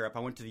Eastern Europe. I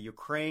went to the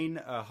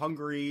Ukraine,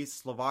 Hungary,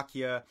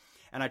 Slovakia,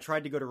 and I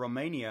tried to go to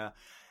Romania.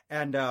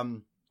 And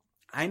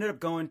I ended up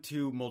going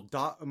to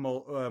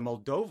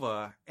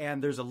Moldova,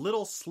 and there's a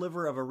little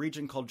sliver of a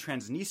region called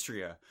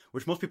Transnistria,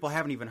 which most people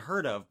haven't even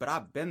heard of, but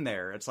I've been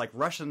there. It's like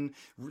Russian,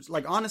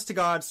 like honest to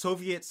God,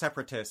 Soviet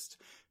separatist.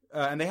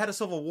 And they had a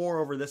civil war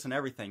over this and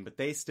everything, but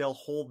they still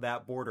hold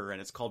that border,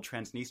 and it's called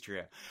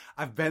Transnistria.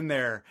 I've been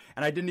there,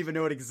 and I didn't even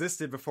know it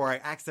existed before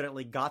I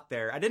accidentally got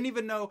there. I didn't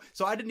even know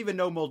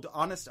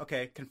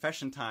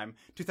confession time,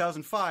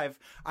 2005,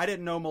 I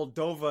didn't know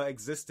Moldova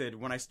existed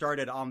when I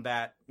started on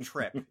that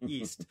trip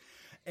east.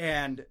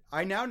 And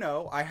I now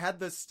know. I had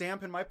the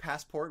stamp in my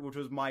passport, which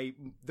was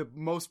the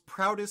most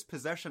proudest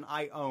possession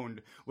I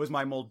owned was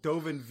my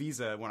Moldovan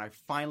visa. When I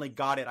finally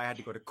got it, I had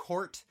to go to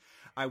court.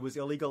 I was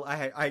illegal.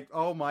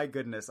 Oh my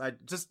goodness. I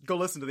just go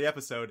listen to the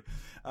episode.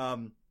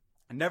 I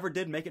never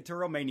did make it to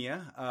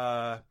Romania.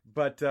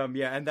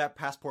 And that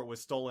passport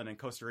was stolen in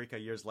Costa Rica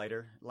years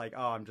later.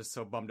 I'm just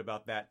so bummed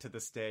about that to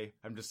this day.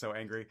 I'm just so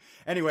angry.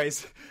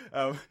 Anyways,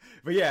 so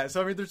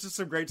there's just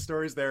some great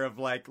stories there of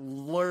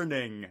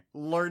learning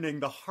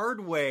the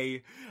hard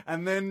way,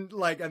 and then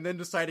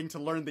deciding to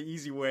learn the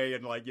easy way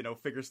and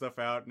figure stuff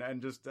out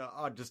and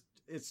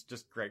it's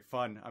just great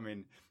fun. I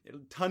mean,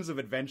 tons of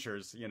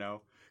adventures,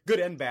 good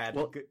and bad.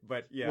 Well,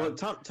 but yeah. Well,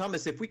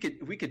 Thomas, if we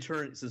could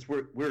turn, since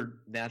we're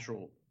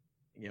natural,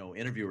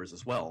 interviewers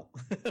as well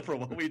for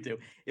what we do.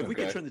 If we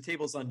could turn the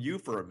tables on you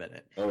for a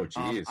minute. Oh,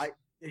 geez.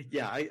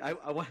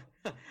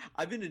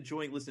 I've been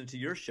enjoying listening to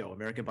your show,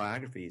 American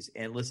Biographies,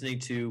 and listening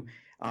to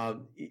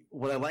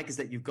what I like is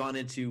that you've gone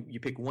into, you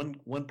pick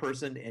one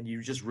person and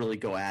you just really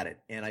go at it.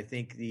 And I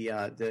think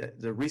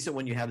the recent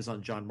one you have is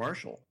on John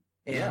Marshall.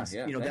 And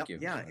thank you.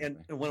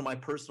 And one of my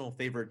personal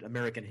favorite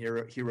American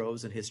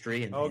heroes in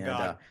history, and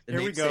the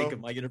namesake of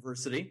my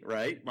university,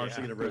 right,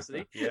 Marshall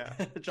University. Yeah,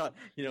 John,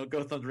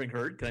 go Thundering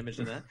Herd. Can I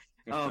mention that?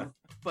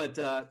 But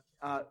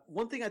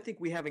one thing I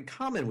think we have in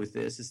common with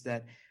this is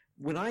that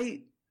when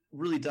I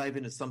really dive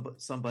into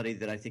somebody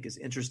that I think is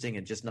interesting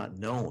and just not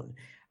known,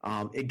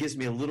 it gives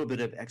me a little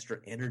bit of extra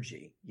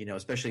energy,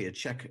 especially a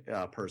Czech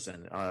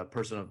person, a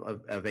person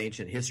of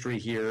ancient history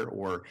here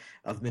or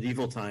of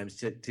medieval times,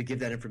 to give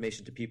that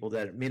information to people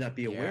that may not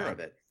be aware of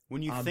it.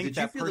 When you think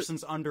that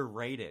person's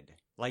underrated,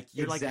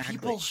 exactly.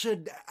 People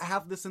should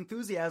have this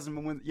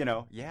enthusiasm when,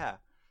 Yeah,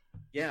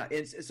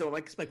 and so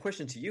I guess my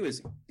question to you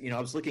is, I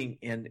was looking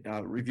and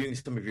reviewing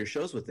some of your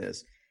shows with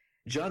this.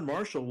 John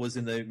Marshall was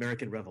in the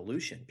American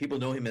Revolution. People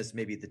know him as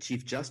maybe the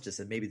Chief Justice,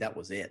 and maybe that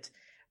was it.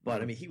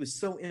 But, I mean, he was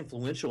so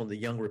influential in the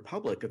young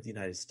republic of the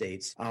United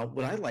States.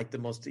 What I liked the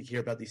most to hear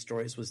about these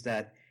stories was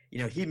that,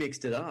 he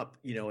mixed it up,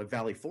 at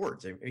Valley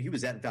Forge. I mean, he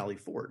was at Valley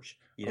Forge,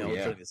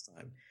 during this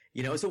time.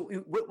 So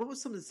what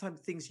was some of the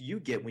things you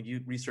get when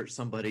you research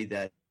somebody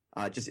that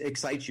just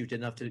excites you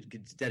enough to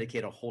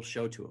dedicate a whole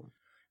show to him?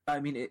 I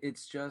mean,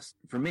 it's just,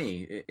 for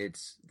me,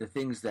 it's the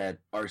things that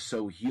are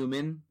so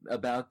human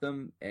about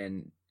them,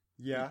 and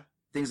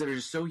things that are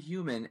just so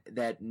human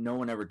that no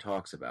one ever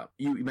talks about.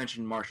 You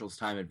mentioned Marshall's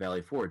time at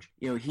Valley Forge.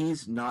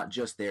 He's not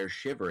just there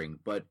shivering,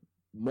 but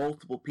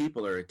multiple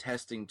people are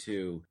attesting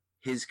to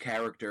his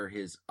character,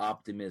 his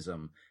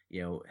optimism,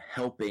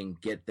 helping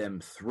get them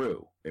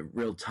through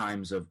real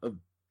times of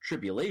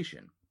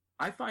tribulation.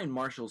 I find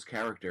Marshall's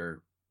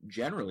character,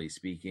 generally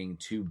speaking,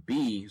 to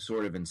be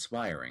sort of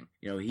inspiring.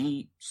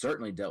 He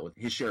certainly dealt with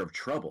his share of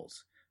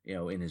troubles.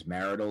 In his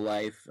marital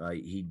life,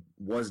 he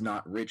was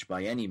not rich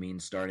by any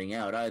means starting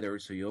out either,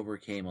 so he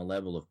overcame a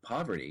level of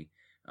poverty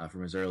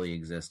from his early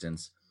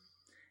existence.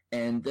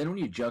 And then when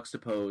you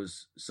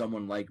juxtapose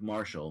someone like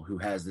Marshall, who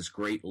has this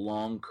great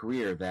long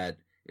career that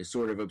is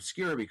sort of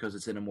obscure because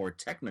it's in a more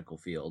technical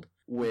field,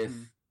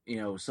 with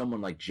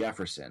someone like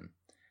Jefferson,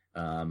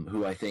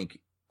 who I think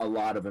a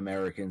lot of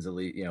Americans, at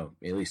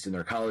least in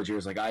their college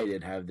years, like I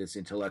did, have this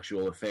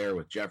intellectual affair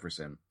with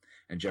Jefferson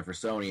and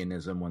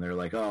Jeffersonianism when they're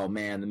like, oh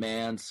man, the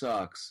man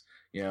sucks.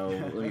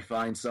 Let me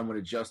find someone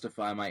to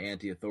justify my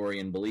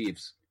anti-Arthurian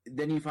beliefs.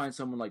 Then you find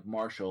someone like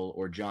Marshall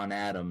or John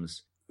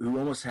Adams, who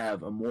almost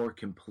have a more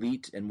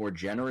complete and more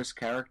generous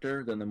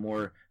character than the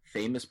more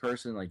famous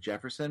person like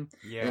Jefferson.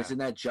 Yeah. And it's in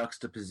that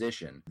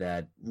juxtaposition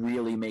that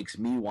really makes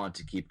me want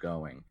to keep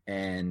going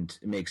and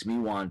makes me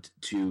want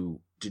to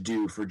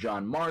do for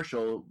John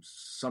Marshall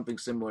something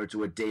similar to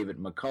what David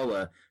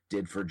McCullough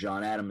did for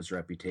John Adams'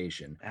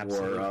 reputation.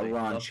 Absolutely. Or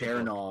Ron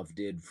Chernow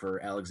did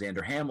for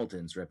Alexander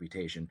Hamilton's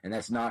reputation. And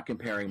that's not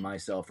comparing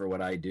myself or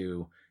what I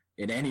do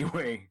in any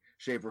way,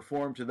 shape, or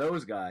form to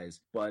those guys,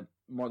 but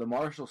more the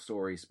Marshall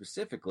story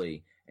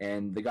specifically,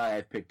 and the guy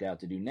I've picked out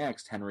to do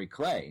next, Henry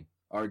Clay,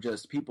 are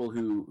just people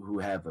who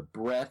have a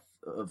breadth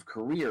of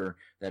career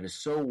that is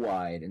so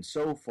wide and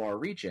so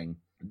far-reaching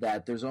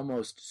that there's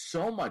almost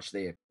so much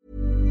they...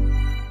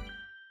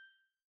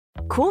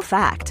 Cool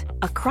fact,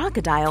 a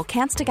crocodile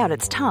can't stick out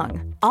its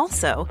tongue.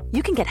 Also,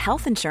 you can get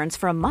health insurance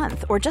for a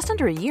month or just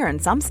under a year in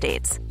some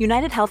states.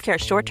 United Healthcare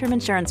short-term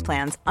insurance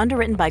plans,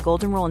 underwritten by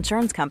Golden Rule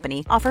Insurance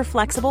Company, offer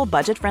flexible,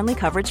 budget-friendly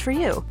coverage for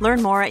you.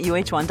 Learn more at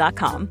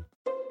UH1.com.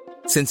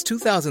 Since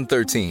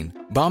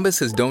 2013, Bombas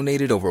has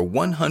donated over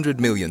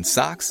 100 million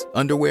socks,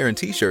 underwear, and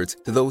T-shirts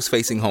to those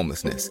facing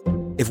homelessness.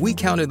 If we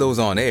counted those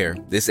on air,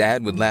 this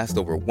ad would last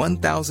over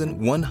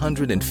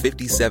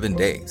 1,157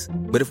 days.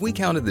 But if we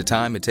counted the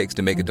time it takes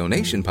to make a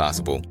donation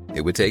possible,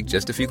 it would take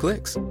just a few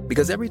clicks.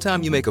 Because every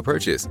time you make a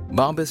purchase,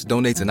 Bombas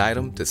donates an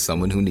item to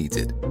someone who needs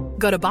it.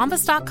 Go to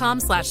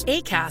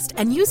bombas.com/ACAST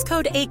and use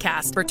code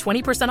ACAST for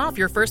 20% off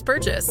your first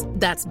purchase.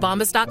 That's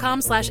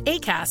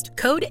bombas.com/ACAST,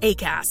 code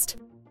ACAST.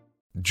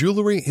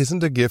 Jewelry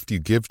isn't a gift you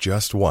give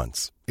just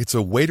once. It's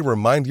a way to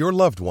remind your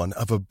loved one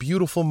of a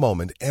beautiful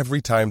moment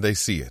every time they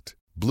see it.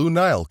 Blue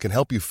Nile can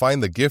help you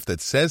find the gift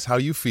that says how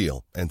you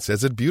feel and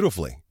says it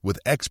beautifully, with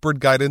expert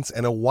guidance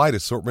and a wide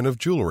assortment of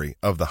jewelry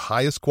of the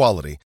highest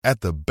quality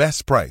at the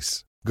best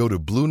price. Go to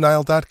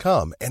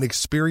BlueNile.com and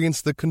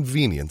experience the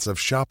convenience of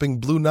shopping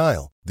Blue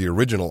Nile, the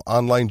original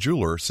online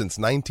jeweler since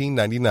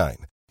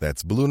 1999.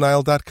 That's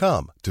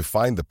BlueNile.com to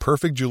find the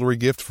perfect jewelry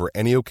gift for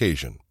any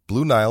occasion.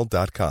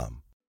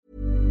 BlueNile.com.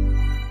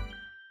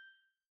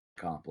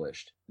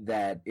 Accomplished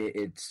that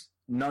it's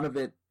none of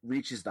it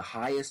reaches the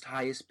highest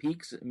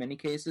peaks in many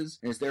cases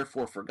and is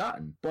therefore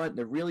forgotten, but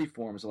it really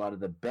forms a lot of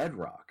the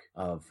bedrock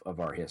of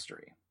our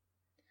history.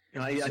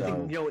 I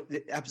think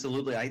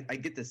absolutely. I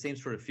get the same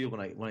sort of feel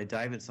when I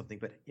dive into something,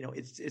 but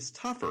it's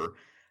tougher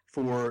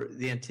for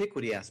the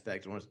antiquity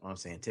aspect. When I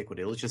say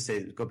antiquity, let's just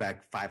say go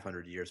back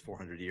 500 years,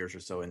 400 years or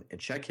so in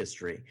Czech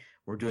history.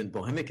 We're doing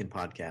Bohemican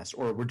podcast,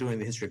 or we're doing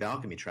the history of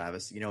alchemy,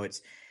 Travis. We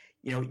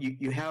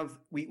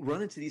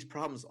run into these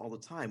problems all the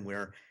time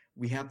where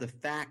we have the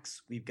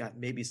facts, we've got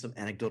maybe some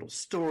anecdotal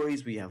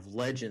stories, we have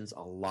legends,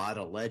 a lot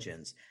of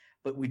legends,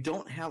 but we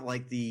don't have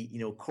like a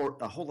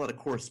whole lot of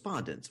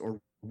correspondence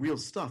or real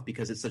stuff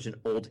because it's such an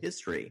old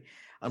history.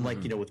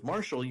 Unlike, with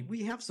Marshall,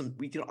 we have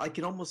I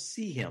can almost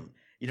see him,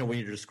 when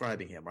you're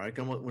describing him, right?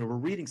 When we're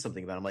reading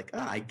something about him, I'm like,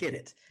 I get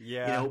it.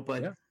 Yeah.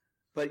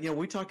 But when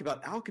we talk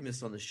about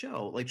alchemists on the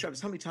show, like Travis,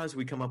 how many times have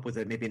we come up with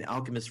maybe an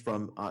alchemist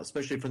from,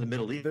 especially from the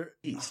Middle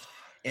East?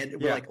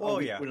 And we're like,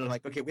 we're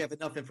like, okay, we have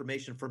enough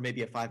information for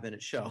maybe a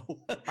 5-minute show.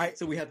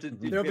 So we have to.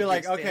 They'll be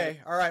like, okay,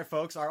 all right,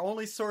 folks, our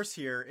only source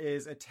here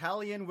is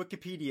Italian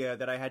Wikipedia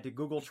that I had to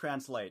Google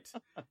Translate.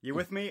 You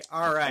with me?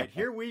 All right,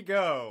 here we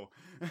go.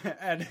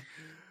 And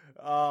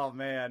oh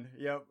man,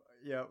 yep.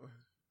 Yeah,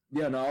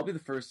 no, I'll be the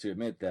first to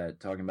admit that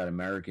talking about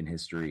American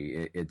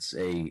history, it's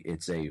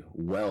a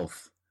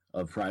wealth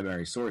of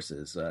primary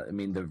sources.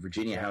 The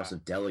Virginia House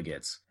of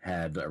Delegates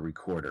had a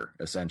recorder,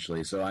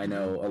 essentially. So I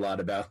know a lot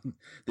about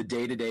the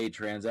day-to-day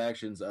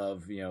transactions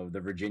of,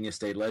 the Virginia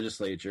State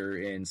Legislature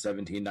in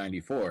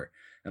 1794.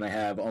 And I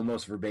have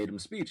almost verbatim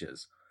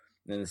speeches.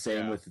 And the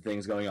same with the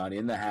things going on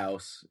in the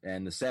House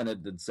and the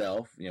Senate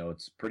itself.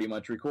 It's pretty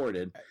much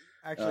recorded.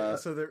 Actually,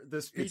 so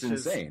the speeches...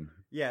 It's insane.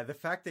 Yeah, the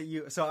fact that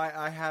you... So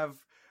I have...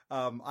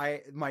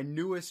 my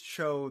newest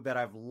show that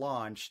I've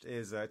launched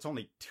is... it's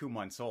only 2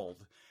 months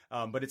old.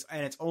 But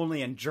it's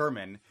only in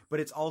German, but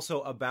it's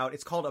also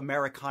it's called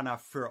Americana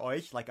für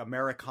euch, like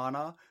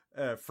Americana,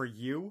 for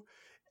you.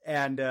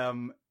 And,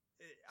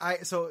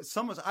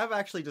 I've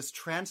actually just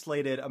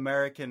translated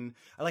American,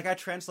 like I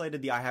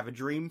translated the I Have a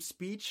Dream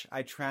speech.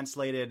 I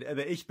translated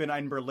the Ich bin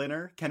ein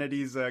Berliner,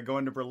 Kennedy's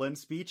going to Berlin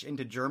speech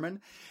into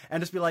German,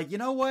 and just be like, you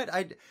know what?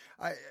 I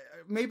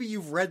maybe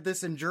you've read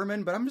this in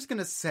German, but I'm just going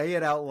to say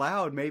it out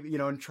loud, maybe,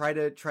 and try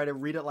to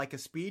read it like a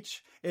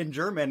speech in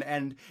German.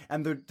 And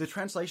the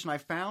translation I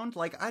found,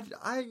 like,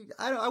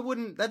 I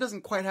wouldn't, that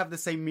doesn't quite have the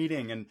same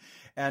meaning.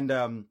 And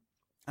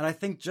I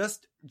think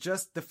just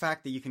just the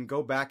fact that you can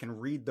go back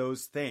and read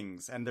those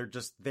things and they're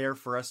just there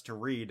for us to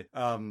read,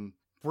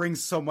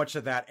 brings so much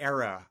of that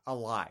era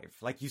alive.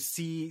 Like, you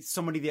see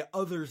so many of the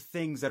other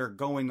things that are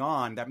going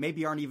on that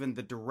maybe aren't even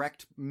the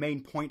direct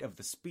main point of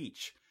the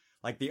speech.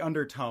 Like the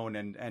undertone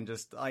and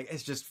just like,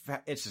 it's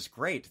just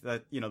great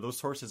that, you know, those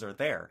sources are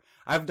there.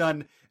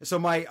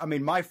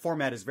 My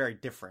format is very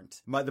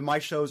different. My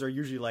shows are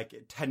usually like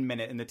in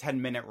the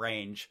 10-minute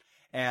range.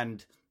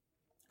 And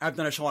I've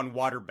done a show on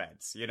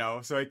waterbeds, you know,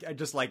 so I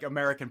just like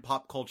American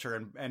pop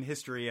culture and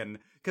history. And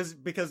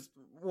because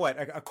what,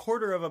 a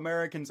quarter of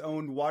Americans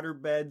owned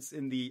waterbeds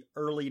in the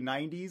early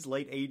 90s,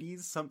 late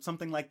 80s,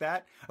 something like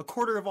that. A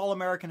quarter of all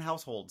American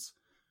households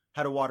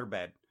had a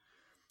waterbed.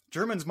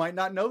 Germans might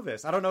not know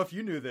this. I don't know if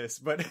you knew this,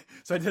 but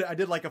so I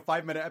did like a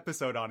 5-minute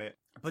episode on it.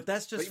 But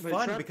that's just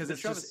fun because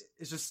it's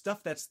just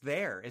stuff that's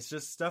there. It's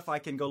just stuff I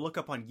can go look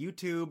up on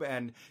YouTube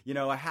and, you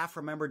know, a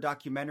half-remembered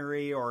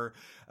documentary or,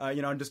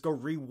 and just go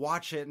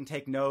rewatch it and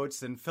take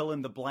notes and fill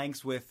in the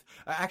blanks with,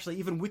 actually,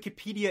 even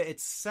Wikipedia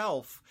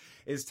itself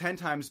is 10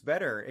 times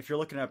better if you're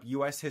looking up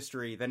U.S.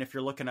 history than if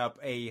you're looking up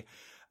a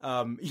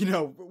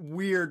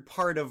weird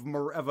part of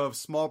a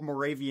small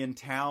Moravian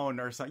town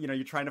or something. You know,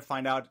 you're trying to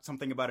find out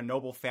something about a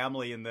noble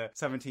family in the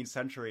 17th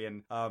century,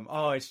 and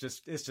it's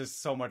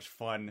just so much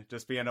fun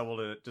just being able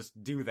to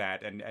just do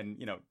that and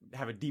you know,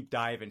 have a deep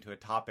dive into a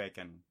topic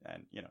and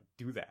you know,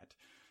 do that.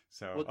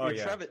 So,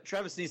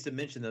 Travis needs to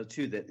mention though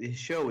too that his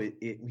show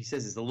he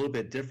says is a little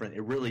bit different.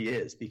 It really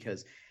is,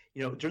 because,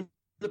 you know, during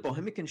the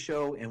Bohemican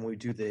show and when we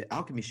do the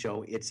Alchemy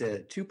show, it's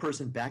a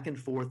 2-person back and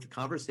forth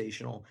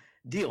conversational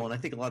deal, and I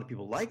think a lot of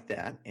people like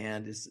that,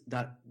 and it's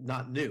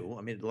not new.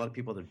 I mean, a lot of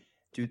people that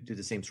do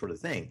the same sort of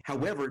thing.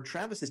 However,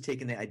 Travis has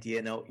taken the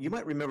idea. Now, you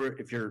might remember,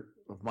 if you're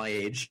of my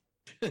age,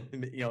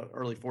 you know,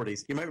 early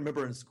 40s, you might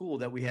remember in school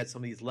that we had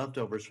some of these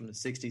leftovers from the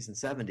 60s and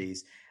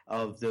 70s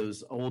of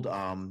those old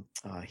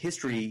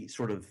history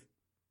sort of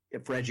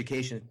for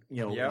education.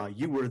 You know,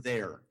 You Were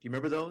There. Do you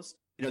remember those?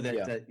 You know,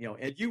 that you know,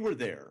 and you were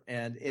there,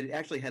 and it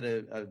actually had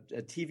a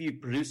TV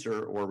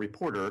producer or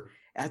reporter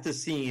at the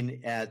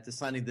scene at the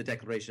signing of the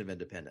Declaration of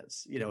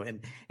Independence, you know,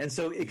 and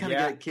so it kind of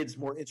got kids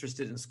more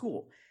interested in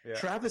school. Yeah.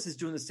 Travis is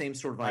doing the same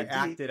sort of idea.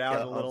 Act it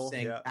out a little.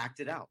 Saying, act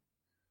it out.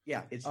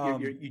 Yeah, it's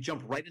you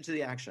jump right into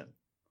the action.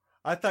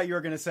 I thought you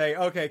were going to say,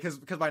 okay, because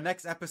my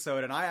next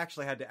episode, and I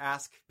actually had to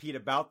ask Pete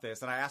about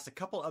this, and I asked a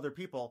couple other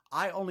people.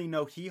 I only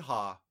know Hee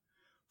Haw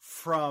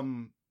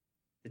from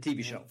the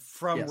TV show,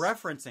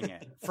 referencing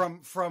it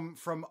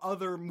from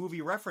other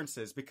movie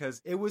references,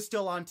 because it was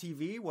still on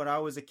TV when I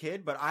was a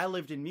kid, but I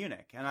lived in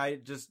Munich and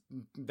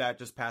that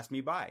just passed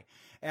me by.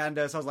 And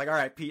so I was like, all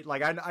right, Pete,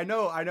 like I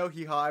know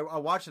Hee Haw. I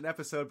watched an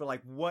episode, but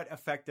like, what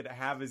effect did it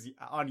have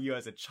on you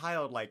as a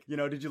child? Like, you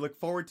know, did you look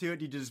forward to it?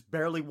 Did you just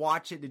barely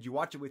watch it? Did you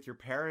watch it with your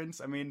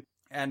parents? I mean,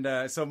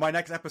 and so my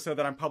next episode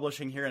that I'm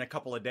publishing here in a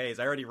couple of days,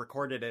 I already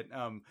recorded it,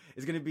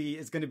 is going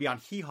to be on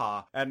Hee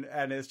Haw, and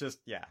it's just,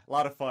 a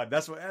lot of fun.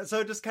 So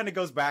it just kind of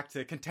goes back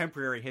to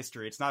contemporary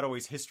history. It's not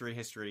always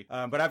history,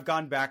 but I've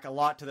gone back a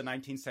lot to the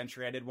 19th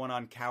century. I did one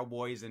on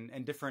cowboys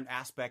and different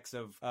aspects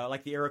of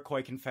like the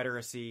Iroquois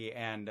Confederacy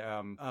and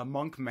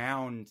Monk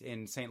Mound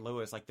in St.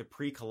 Louis, like the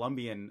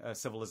pre-Columbian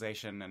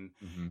civilization,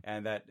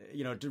 and that,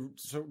 you know,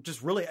 so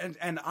just really,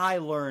 and I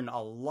learn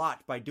a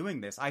lot by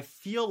doing this. I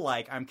feel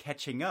like I'm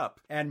catching up.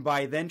 And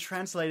by then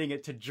translating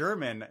it to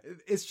German,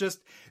 it's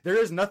just, there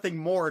is nothing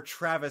more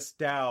Travis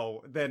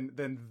Dow than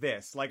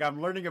this. Like, I'm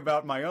learning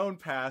about my own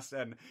past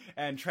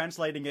and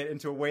translating it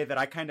into a way that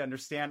I kind of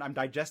understand. I'm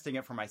digesting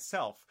it for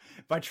myself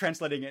by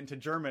translating it into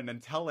German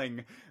and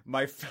telling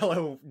my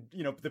fellow,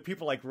 you know, the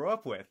people I grew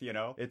up with, you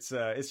know. It's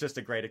just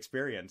a great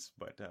experience.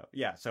 But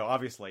so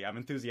obviously I'm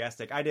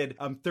enthusiastic. I did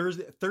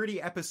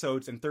 30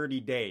 episodes in 30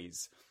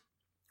 days.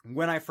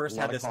 When I first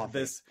had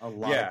a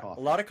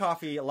lot of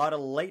coffee, a lot of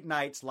late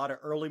nights, a lot of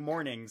early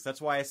mornings.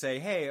 That's why I say,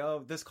 hey,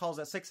 this call's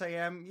at 6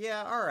 a.m.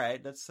 Yeah, all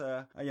right. That's,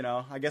 you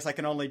know, I guess I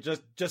can only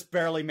just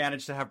barely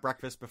manage to have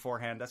breakfast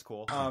beforehand. That's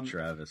cool.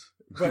 Travis.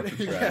 But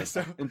Travis.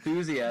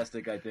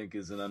 Enthusiastic, I think,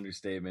 is an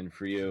understatement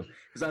for you.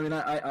 Because I mean,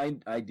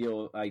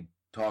 I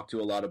talk to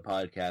a lot of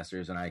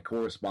podcasters and I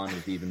correspond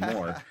with even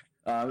more.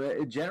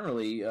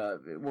 Generally,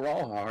 we're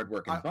all a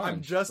hardworking bunch.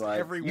 I'm just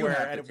everywhere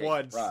at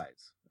once.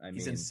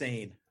 He's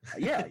insane.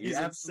 Yeah, you're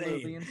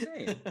absolutely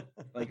insane.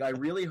 Like, I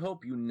really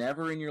hope you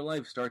never in your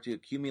life start to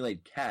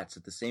accumulate cats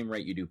at the same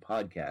rate you do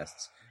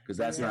podcasts, because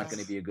that's not going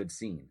to be a good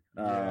scene.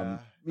 You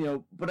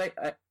know, but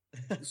I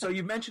so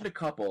you mentioned a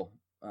couple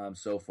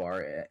so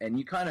far, and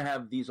you kind of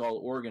have these all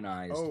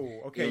organized. Oh,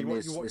 okay. You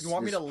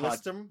want me to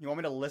list them? You want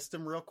me to list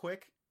them real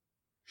quick?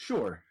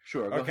 Sure.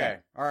 Go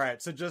ahead. All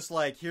right. So just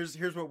like,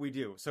 here's what we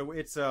do. So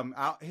it's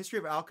History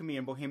of Alchemy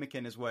and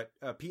Bohemican is what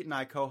Pete and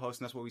I co-host,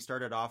 and that's what we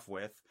started off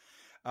with.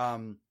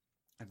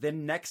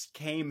 Then next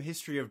came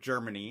History of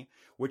Germany,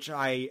 which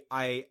I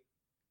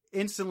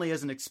instantly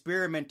as an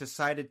experiment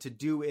decided to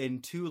do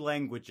in 2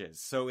 languages.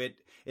 So it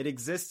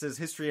exists as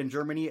History in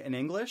Germany in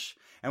English,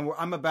 and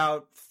I'm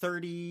about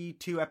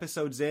 32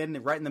 episodes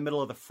in, right in the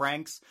middle of the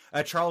Franks.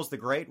 Charles the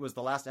Great was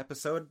the last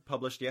episode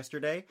published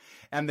yesterday,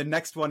 and the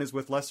next one is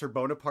with Lesser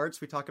Bonapartes.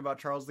 We talk about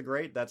Charles the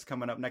Great. That's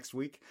coming up next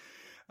week.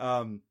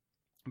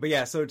 But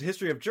yeah, so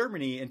History of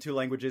Germany in 2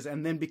 languages,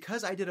 and then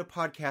because I did a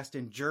podcast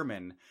in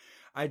German,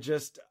 I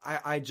just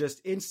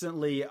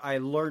instantly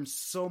learned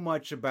so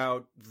much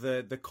about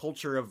the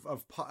culture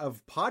of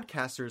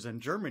podcasters in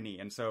Germany,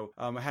 and so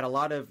I had a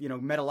lot of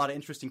met a lot of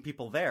interesting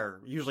people there,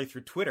 usually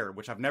through Twitter,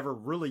 which I've never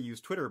really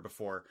used Twitter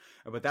before,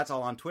 but that's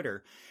all on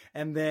Twitter,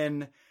 and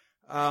then.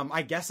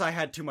 I guess I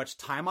had too much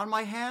time on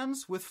my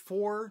hands with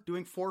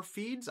doing 4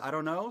 feeds. I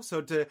don't know. So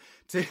to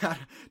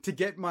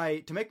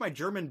make my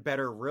German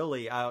better,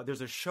 really, there's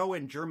a show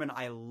in German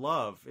I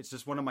love. It's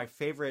just one of my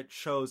favorite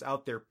shows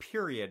out there,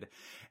 period.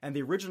 And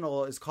the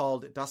original is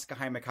called Das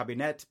Geheime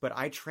Kabinett, but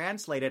I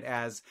translate it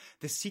as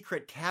The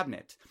Secret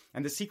Cabinet.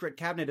 And The Secret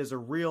Cabinet is a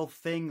real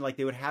thing like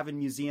they would have in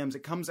museums.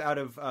 It comes out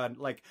of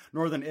like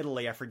northern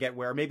Italy, I forget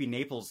where, maybe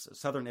Naples,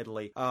 southern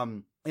Italy.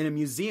 In a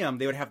museum,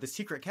 they would have the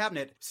secret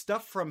cabinet,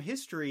 stuff from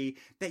history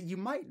that you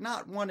might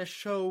not want to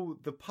show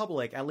the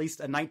public, at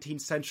least a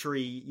 19th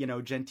century,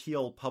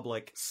 genteel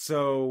public.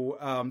 So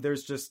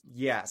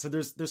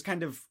there's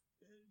kind of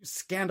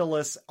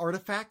scandalous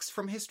artifacts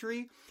from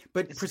history,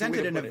 but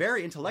presented in a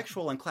very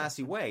intellectual and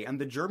classy way. And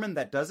the German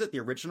that does it, the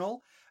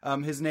original,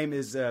 his name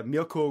is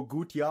Mirko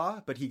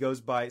Gutjahr, but he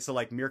goes by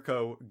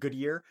Mirko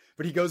Goodyear,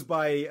 but he goes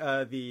by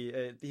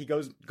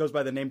goes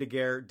by the name de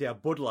guerre der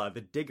Buddler,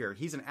 the digger.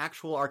 He's an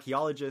actual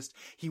archaeologist.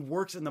 He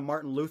works in the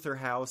Martin Luther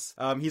House.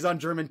 He's on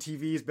German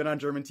TV. He's been on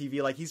German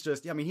TV. Like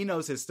he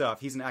knows his stuff.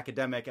 He's an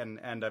academic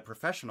and a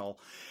professional,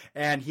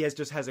 and he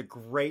has a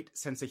great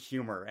sense of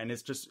humor. And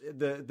it's just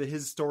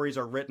his stories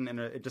are written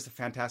in just a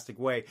fantastic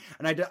way.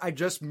 And I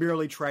just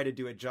merely try to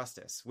do it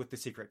justice with The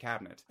Secret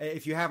Cabinet.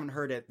 If you haven't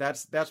heard it,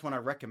 that's one I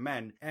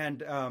recommend.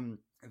 And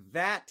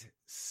that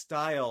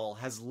style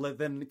has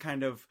then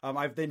kind of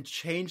I've then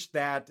changed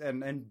that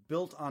and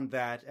built on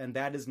that, and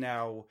that is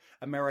now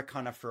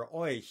Americana für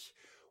euch,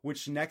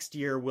 which next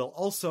year will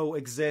also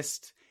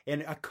exist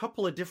in a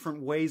couple of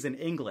different ways in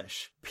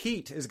English.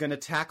 Pete is going to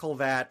tackle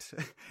that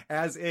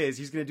as is.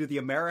 He's going to do the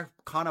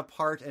Americana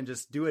part and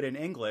just do it in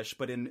English,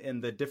 but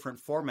in the different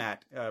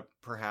format,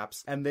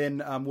 perhaps. And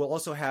then we'll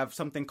also have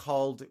something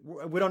called,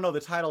 we don't know the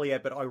title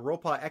yet, but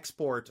Europa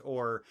Export,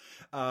 or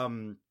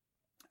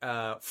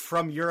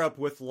From Europe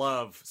with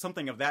Love,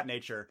 something of that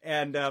nature.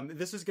 And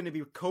this is going to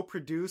be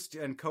co-produced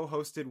and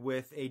co-hosted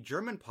with a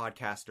German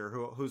podcaster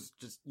who's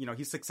just,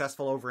 he's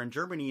successful over in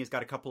Germany. He's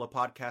got a couple of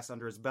podcasts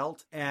under his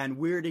belt, and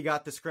we already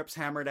got the scripts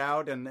hammered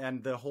out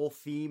and the whole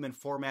theme and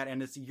format,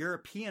 and it's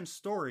European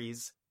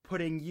stories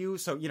putting you,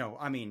 so,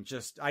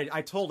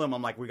 I told him,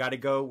 I'm like, we got to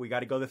go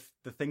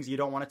the things you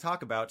don't want to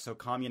talk about. So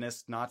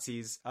communists,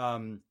 Nazis,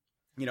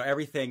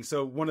 everything.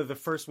 So one of the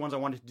first ones I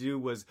wanted to do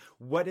was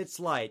what it's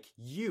like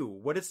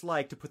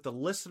to put the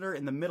listener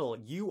in the middle.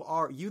 You,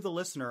 the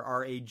listener,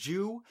 are a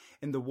Jew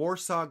in the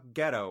Warsaw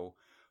Ghetto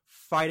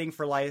fighting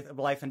for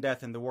life and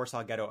death in the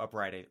Warsaw Ghetto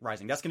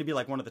uprising. That's going to be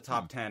like one of the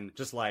top 10,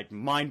 just like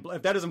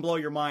if that doesn't blow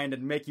your mind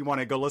and make you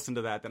want to go listen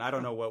to that, then I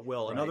don't know what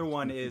will. Right. Another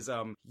one is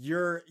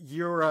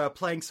you're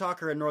playing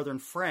soccer in northern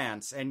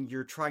France, and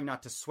you're trying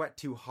not to sweat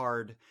too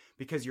hard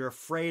because you're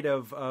afraid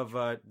of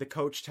the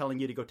coach telling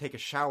you to go take a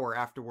shower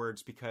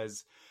afterwards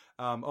because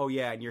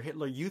and your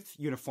Hitler Youth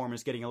uniform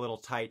is getting a little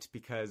tight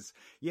because,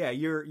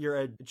 you're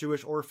a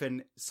Jewish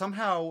orphan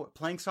somehow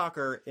playing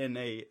soccer in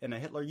a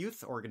Hitler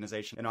Youth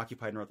organization in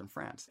occupied northern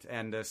France,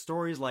 and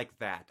stories like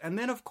that. And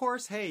then, of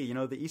course,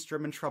 the East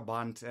German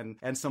Trabant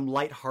and some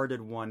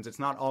lighthearted ones. It's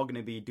not all going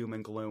to be doom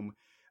and gloom.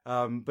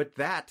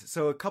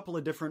 So a couple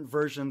of different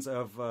versions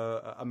of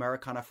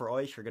Americana für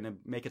euch are going to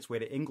make its way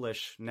to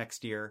English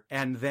next year.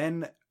 And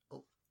then,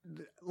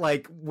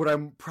 like, what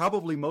I'm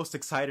probably most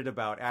excited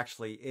about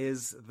actually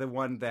is the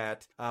one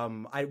that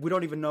we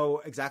don't even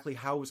know exactly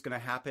how it's going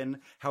to happen,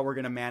 how we're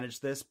going to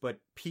manage this, but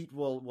Pete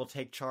will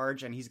take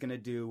charge, and he's going to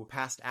do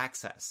Past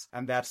Access.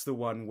 And that's the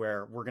one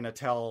where we're going to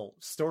tell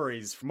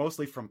stories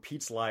mostly from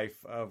Pete's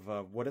life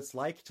of what it's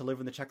like to live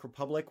in the Czech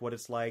Republic, what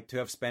it's like to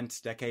have spent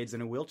decades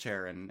in a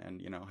wheelchair, and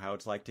how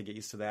it's like to get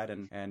used to that,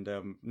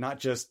 and not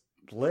just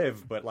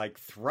live, but like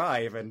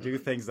thrive and do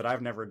things that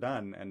I've never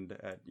done. And,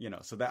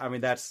 so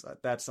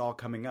that's all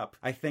coming up.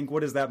 I think, what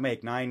does that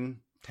make? 9,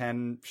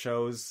 10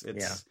 shows?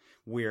 It's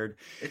weird.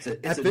 It's an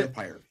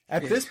empire.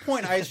 At this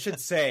point, I should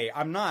say,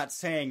 I'm not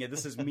saying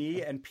this is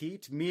me and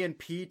Pete. Me and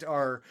Pete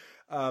are,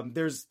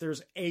 there's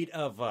 8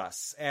 of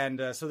us.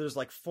 And so there's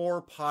like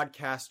 4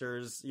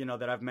 podcasters,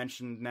 that I've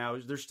mentioned now.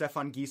 There's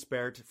Stefan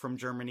Giesbert from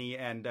Germany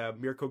and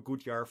Mirko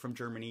Gutjahr from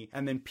Germany.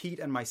 And then Pete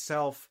and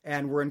myself.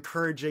 And we're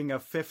encouraging a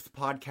 5th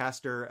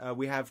podcaster.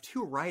 We have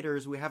 2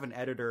 writers. We have an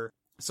editor.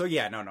 So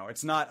yeah, no,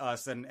 it's not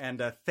us.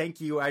 And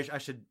thank you. I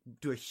should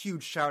do a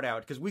huge shout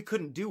out because we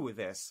couldn't do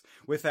this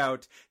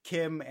without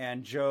Kim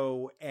and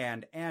Joe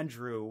and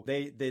Andrew.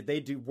 They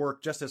do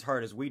work just as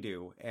hard as we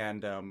do.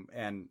 And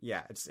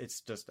yeah,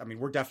 it's just, I mean,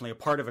 we're definitely a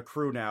part of a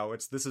crew now.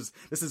 This is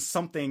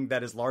something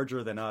that is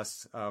larger than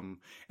us.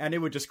 And it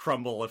would just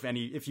crumble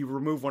if you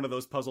remove one of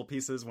those puzzle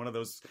pieces, one of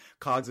those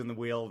cogs in the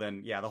wheel,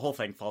 then yeah, the whole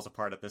thing falls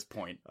apart at this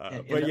point.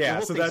 But yeah,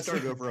 so that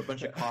started over a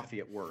bunch of coffee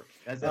at work.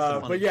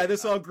 But yeah,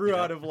 this all grew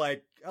out of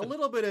like a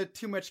little bit of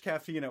too much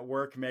caffeine at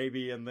work,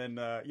 maybe, and then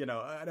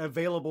an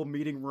available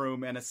meeting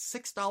room and a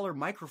 $6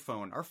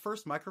 microphone. Our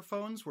first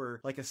microphones were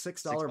like a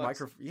 $6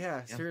 microphone.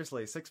 Yeah,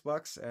 seriously,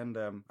 $6. And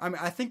I mean,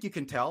 I think you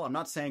can tell. I'm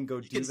not saying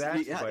go do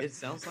that. Yeah, but... it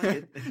sounds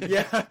like it.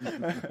 Yeah.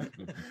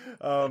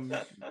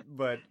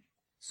 But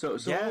so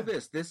yeah. All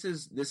this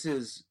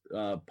is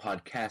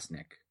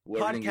Podcastnik.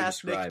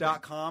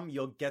 Podcastnik.com,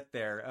 you'll get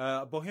there.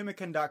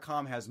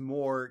 Bohemican.com has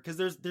more, because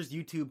there's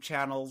YouTube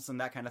channels and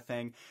that kind of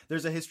thing.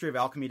 There's a history of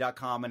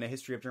alchemy.com and a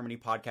history of Germany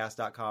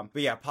podcast.com.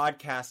 But yeah,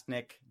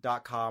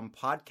 podcastnik.com,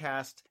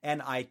 podcast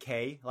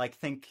NIK, like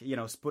think,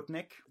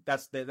 Sputnik.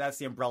 That's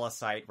the umbrella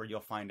site where you'll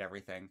find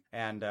everything.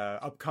 And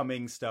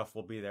upcoming stuff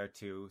will be there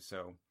too.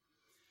 So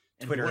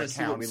Twitter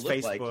accounts,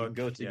 Facebook, like, you can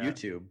go to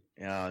YouTube.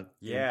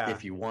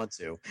 If you want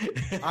to.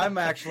 I'm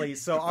actually,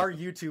 so our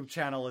YouTube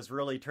channel is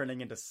really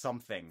turning into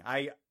something.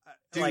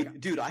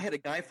 Dude, I had a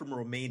guy from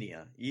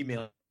Romania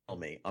email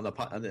me on the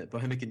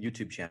Bohemican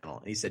YouTube channel,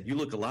 and he said, "You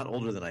look a lot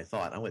older than I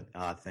thought." I went,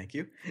 "Thank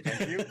you."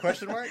 Thank you?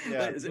 Question mark?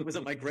 Yeah. Was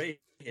it my gray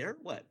hair?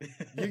 What?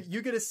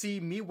 you get to see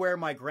me wear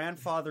my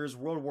grandfather's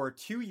World War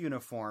II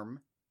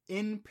uniform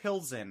in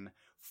Pilsen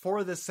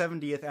for the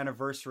 70th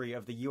anniversary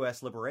of the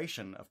U.S.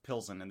 liberation of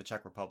Pilsen in the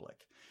Czech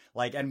Republic.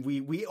 Like, and we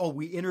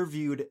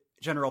interviewed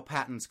General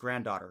Patton's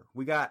granddaughter.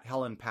 We got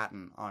Helen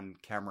Patton on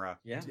camera.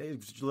 Yeah. A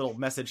little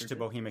message to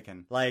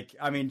Bohemican. Like,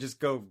 I mean, just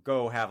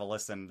go have a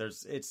listen.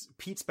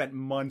 Pete spent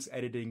months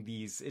editing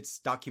these. It's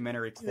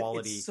documentary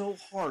quality. It's so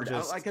hard.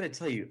 I gotta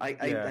tell you,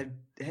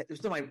 it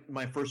was not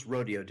my first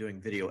rodeo doing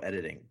video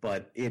editing,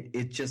 but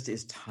it just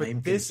is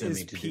time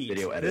consuming to do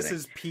video editing. This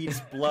is Pete's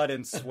blood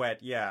and sweat.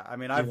 Yeah. I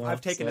mean,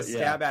 I've taken a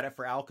stab at it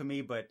for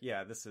Alchemy, but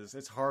yeah,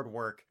 it's hard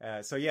work.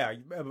 So yeah,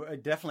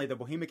 definitely the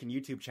Bohemican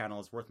YouTube channel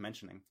is worth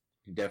mentioning.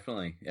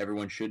 Definitely.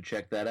 Everyone should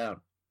check that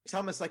out.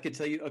 Thomas, I could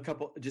tell you a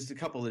couple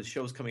of the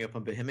shows coming up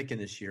on Bohemican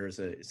this year as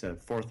a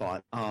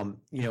forethought.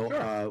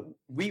 Sure.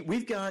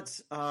 We've got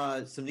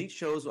some neat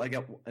shows. I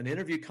got an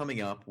interview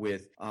coming up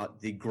with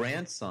the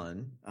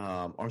grandson,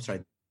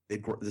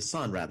 the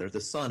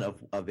son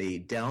of a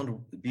downed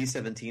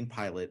B-17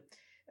 pilot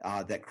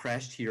that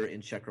crashed here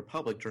in Czech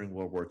Republic during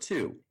World War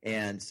II.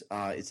 And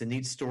it's a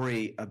neat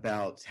story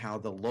about how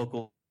the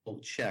local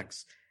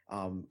Czechs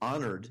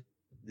honored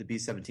the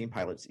B-17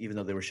 pilots, even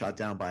though they were shot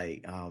down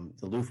by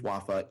the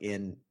Luftwaffe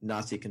in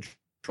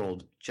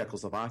Nazi-controlled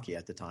Czechoslovakia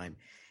at the time,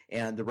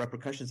 and the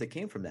repercussions that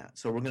came from that.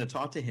 So we're going to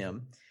talk to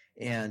him,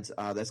 and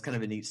that's kind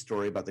of a neat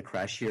story about the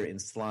crash here in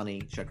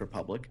Slany, Czech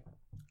Republic.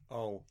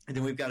 Oh. And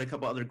then we've got a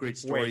couple other great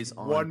stories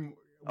are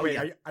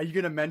you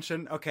going to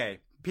mention? Okay,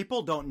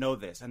 people don't know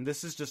this, and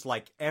this is just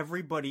like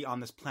everybody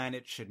on this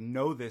planet should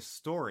know this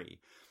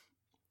story.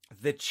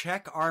 The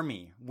Czech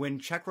army, when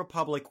Czech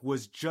Republic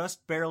was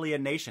just barely a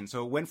nation,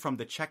 so it went from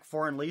the Czech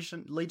Foreign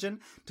Legion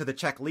to the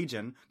Czech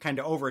Legion kind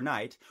of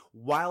overnight,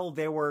 while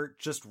they were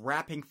just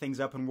wrapping things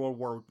up in World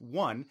War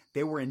I,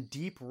 they were in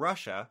deep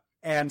Russia,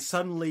 and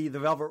suddenly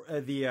the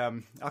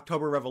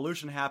October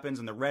Revolution happens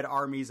and the Red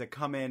Armies that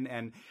come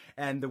in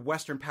and the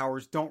Western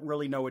powers don't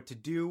really know what to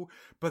do,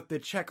 but the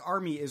Czech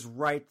army is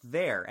right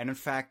there. And in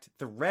fact,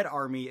 the Red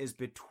Army is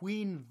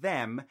between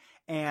them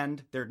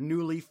and their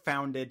newly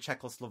founded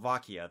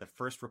Czechoslovakia, the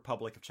First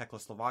Republic of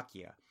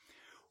Czechoslovakia.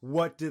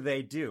 What do?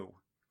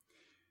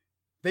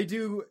 They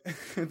do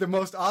the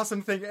most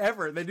awesome thing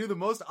ever. They do the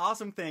most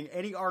awesome thing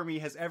any army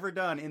has ever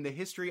done in the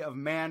history of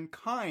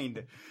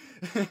mankind.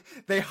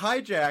 They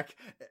hijack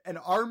an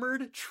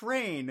armored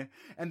train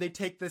and they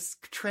take this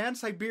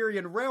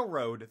Trans-Siberian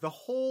Railroad, the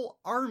whole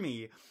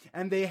army,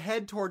 and they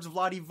head towards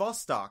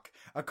Vladivostok,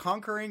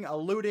 conquering,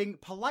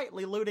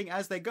 politely looting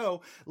as they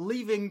go,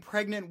 leaving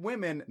pregnant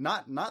women,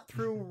 not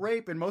through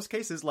rape in most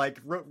cases,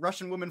 like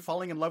Russian women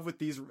falling in love with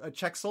these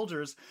Czech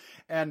soldiers,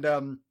 and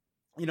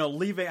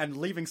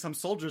leaving some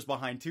soldiers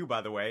behind too,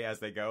 by the way, as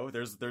they go.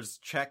 There's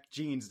Czech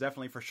genes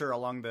definitely for sure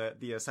along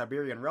the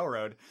Siberian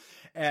Railroad,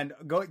 and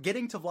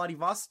getting to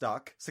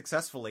Vladivostok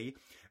successfully,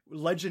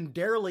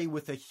 legendarily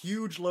with a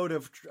huge load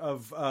of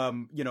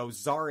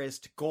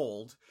Tsarist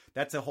gold.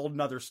 That's a whole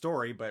nother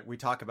story, but we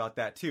talk about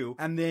that too.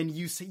 And then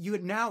you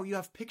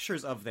have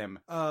pictures of them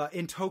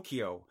in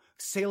Tokyo,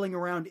 sailing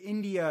around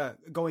India,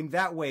 going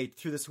that way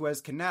through the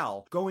Suez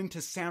Canal, going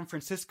to San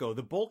Francisco.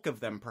 The bulk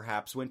of them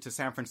perhaps went to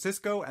San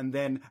Francisco and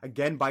then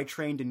again by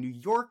train to New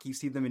York. You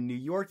see them in New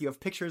York. You have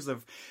pictures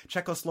of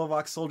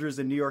Czechoslovak soldiers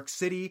in New York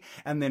City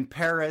and then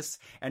Paris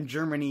and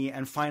Germany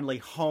and finally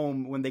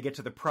home when they get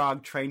to the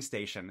Prague train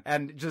station.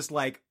 And just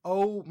like,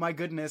 oh my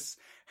goodness,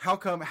 How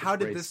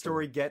did Great this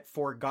story get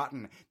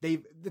forgotten?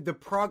 The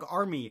Prague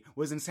army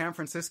was in San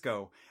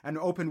Francisco and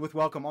opened with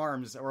welcome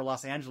arms, or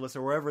Los Angeles,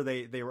 or wherever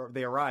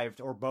they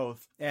arrived, or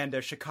both,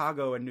 and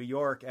Chicago and New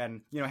York,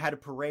 and had a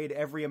parade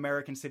every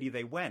American city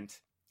they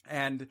went,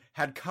 and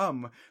had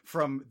come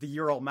from the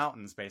Ural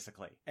Mountains,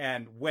 basically,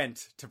 and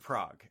went to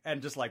Prague,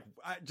 and just like,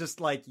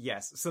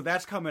 yes. So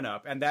that's coming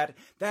up. And that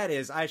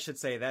is, I should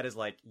say, that is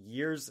like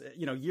years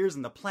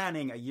in the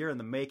planning, a year in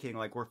the making.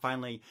 Like, we're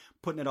finally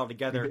putting it all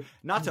together,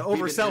 not to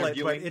oversell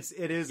it, but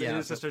it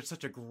is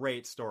such a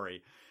great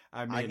story.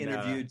 I mean, I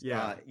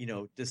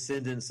interviewed,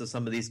 descendants of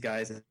some of these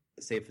guys that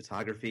say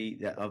photography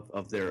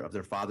of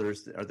their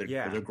fathers or their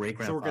great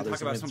grandfathers. So we're going to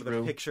talk about some of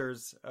the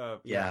pictures.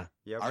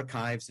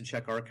 Archives and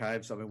Czech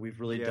archives. I mean, we've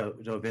really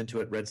dove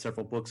into it, read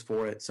several books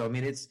for it. So I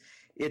mean,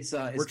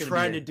 we're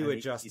trying to do it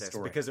justice,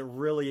 because it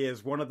really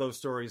is one of those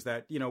stories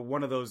that,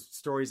 one of those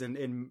stories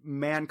in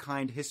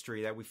mankind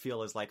history that we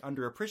feel is like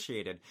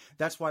underappreciated.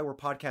 That's why we're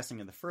podcasting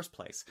in the first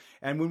place.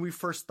 And when we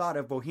first thought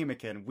of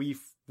Bohemican,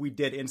 we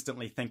did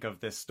instantly think of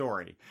this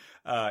story.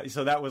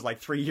 So that was like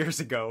 3 years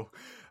ago.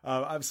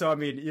 So, I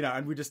mean,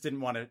 and we just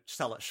didn't want to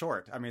sell it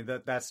short. I mean,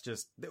 that's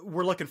just,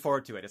 we're looking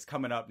forward to it. It's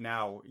coming up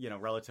now,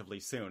 relatively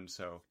soon.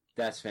 So.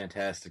 That's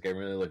fantastic. I'm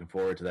really looking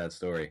forward to that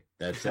story.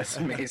 That's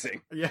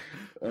amazing. Yeah.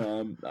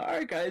 All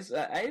right, guys.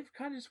 I have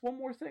kind of just one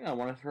more thing I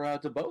want to throw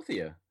out to both of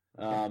you.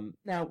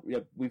 Now,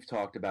 we've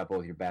talked about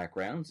both your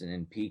backgrounds,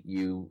 and Pete,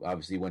 you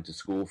obviously went to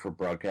school for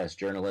broadcast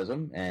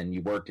journalism, and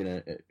you worked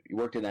in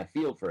that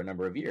field for a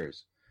number of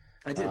years.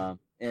 I did.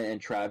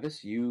 And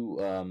Travis,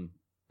 you,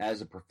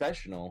 as a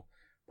professional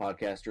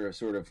podcaster, have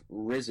sort of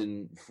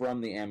risen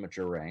from the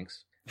amateur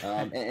ranks.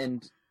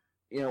 And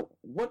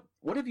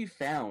what have you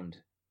found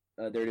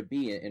there to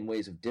be in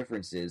ways of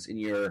differences in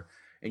your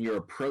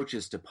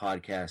approaches to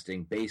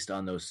podcasting based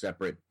on those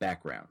separate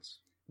backgrounds?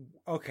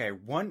 Okay,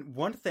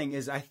 one thing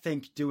is, I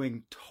think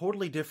doing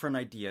totally different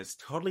ideas,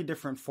 totally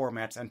different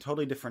formats, and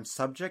totally different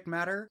subject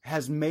matter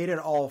has made it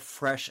all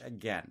fresh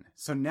again.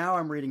 So now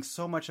I'm reading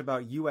so much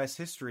about U.S.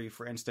 history,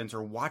 for instance,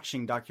 or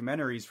watching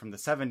documentaries from the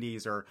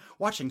 70s, or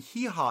watching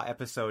Hee Haw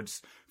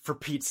episodes, for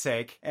Pete's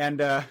sake.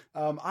 And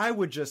I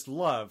would just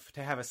love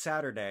to have a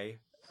Saturday,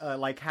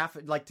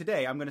 like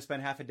today, I'm going to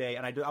spend half a day,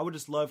 and I would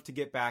just love to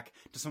get back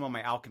to some of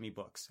my alchemy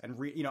books and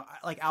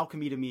like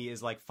alchemy to me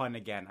is like fun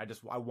again.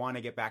 I want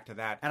to get back to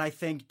that. And I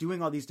think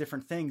doing all these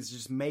different things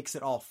just makes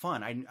it all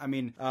fun. I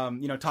mean,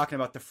 talking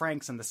about the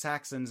Franks and the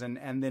Saxons,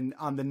 and then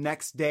on the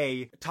next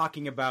day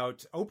talking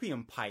about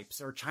opium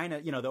pipes or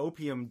China, the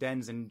opium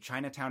dens in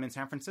Chinatown in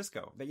San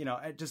Francisco,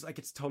 that, just like,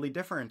 it's totally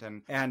different.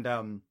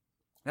 And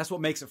that's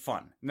what makes it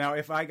fun. Now,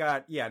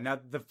 now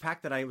the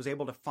fact that I was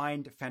able to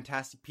find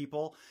fantastic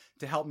people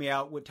to help me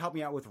out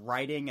with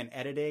writing and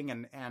editing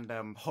and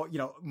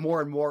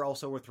more and more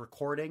also with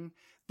recording,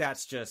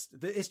 it's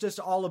just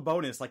all a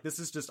bonus. Like, this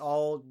is just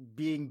all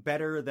being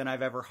better than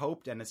I've ever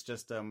hoped. And it's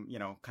just,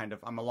 kind of,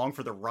 I'm along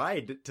for the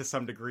ride to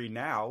some degree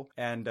now.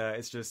 And,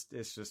 it's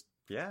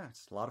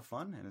a lot of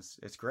fun, and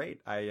it's great.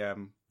 I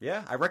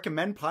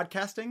recommend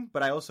podcasting,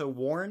 but I also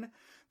warn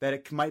that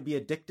it might be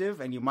addictive,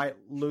 and you might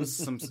lose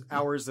some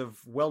hours of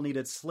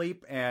well-needed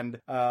sleep, and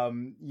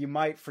you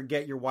might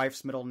forget your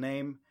wife's middle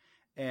name,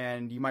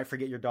 and you might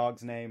forget your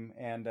dog's name.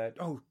 And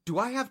do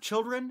I have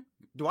children?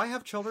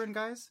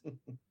 Guys?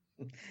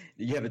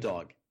 You have a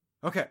dog.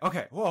 Okay.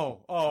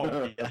 Whoa.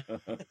 Oh.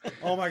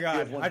 Oh my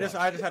God. I just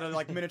had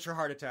a miniature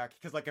heart attack,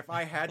 because if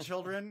I had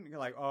children, you're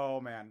like, oh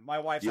man, my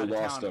wife's out of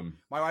town. Them.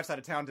 My wife's out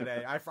of town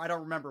today. I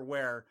don't remember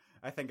where.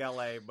 I think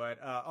LA, but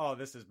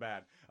this is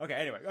bad. Okay,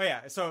 anyway. Oh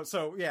yeah.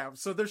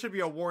 So there should be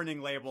a warning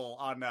label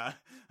on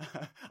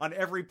on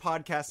every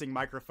podcasting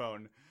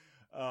microphone.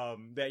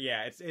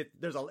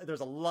 There's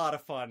a lot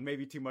of fun,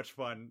 maybe too much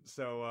fun.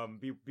 So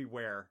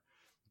beware.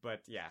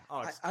 But yeah.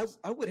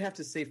 I would have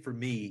to say, for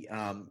me,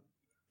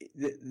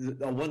 the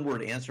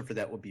one-word answer for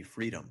that would be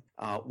freedom.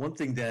 One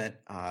thing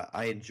that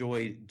I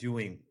enjoyed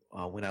doing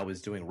when I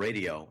was doing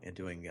radio and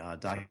doing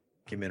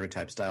documentary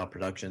type style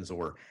productions,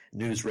 or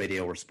news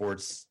radio, or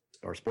sports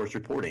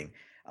reporting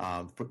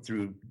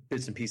through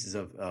bits and pieces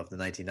of the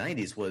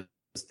 1990s, was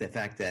the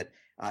fact that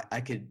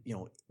I could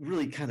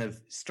really kind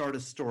of start a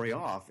story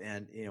off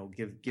and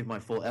give my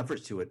full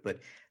efforts to it, but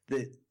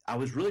I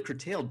was really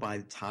curtailed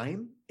by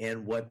time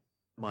and what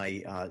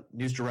my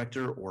news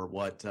director, or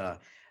what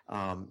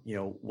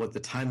the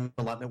time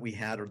allotment we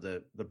had, or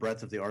the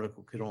breadth of the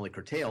article could only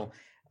curtail,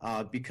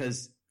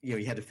 because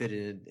you had to fit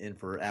it in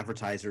for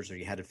advertisers, or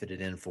you had to fit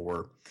it in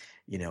for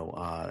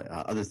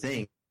other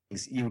things.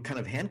 You were kind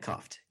of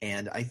handcuffed.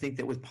 And I think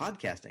that with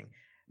podcasting,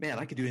 man,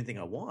 I could do anything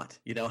I want.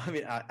 I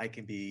mean, I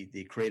can be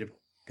the creative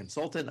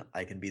consultant,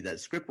 I can be the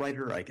script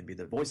writer, I can be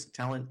the voice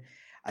talent,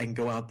 I can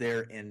go out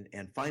there and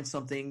find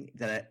something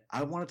that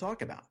I want to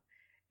talk about.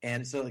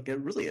 And so, a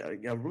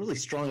really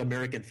strong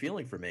American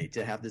feeling for me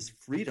to have this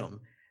freedom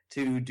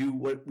to do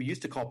what we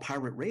used to call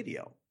pirate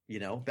radio,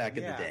 back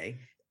in the day.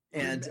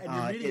 And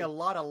you're meeting a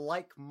lot of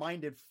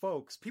like-minded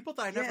folks, people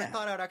that I never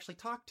thought I'd actually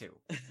talk to,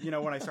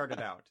 when I started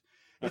out.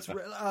 It's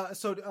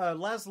so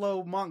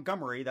Laszlo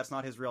Montgomery. That's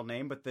not his real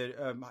name, but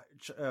the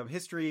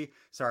history.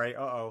 Sorry,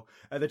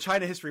 the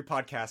China History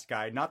Podcast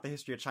guy, not the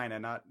History of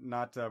China,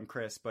 not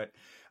Chris, but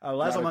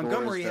Laszlo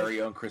Montgomery.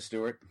 Very own Chris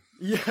Stewart.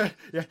 Yeah.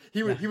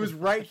 He was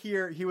right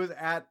here. He was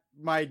at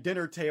my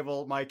dinner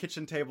table, my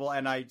kitchen table,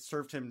 and I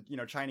served him,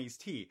 Chinese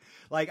tea.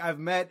 Like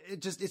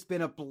it's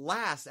been a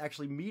blast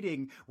actually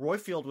meeting.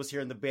 Roifield was here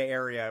in the Bay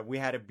Area. We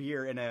had a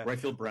beer in a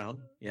Roifield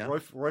Brown. Yeah.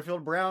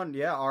 Roifield Brown.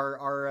 Yeah.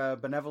 Our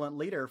benevolent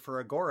leader for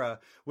Agora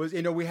was,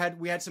 we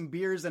had some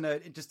beers and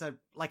a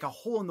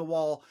hole in the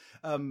wall,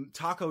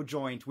 taco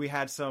joint. We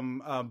had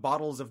some,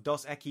 bottles of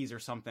Dos Equis or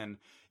something,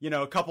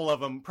 a couple of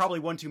them, probably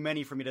one too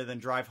many for me to then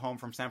drive home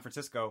from San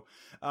Francisco.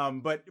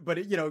 But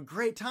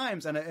great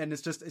times. And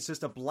it's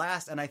just a blast.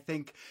 And I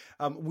think,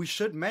 we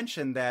should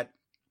mention that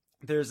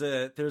there's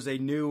a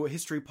new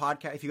history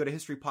podcast. If you go to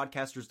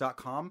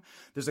historypodcasters.com,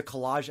 there's a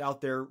collage out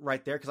there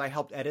right there because I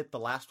helped edit the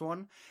last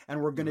one,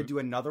 and we're going to do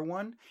another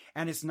one.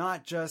 And it's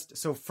not just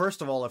so.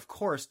 First of all, of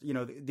course,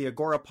 the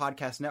Agora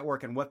Podcast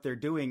Network and what they're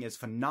doing is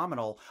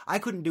phenomenal. I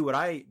couldn't do what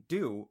I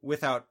do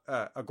without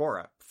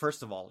Agora.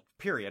 First of all,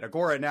 period.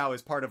 Agora now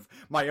is part of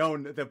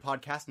the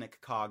Podcastnik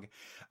cog.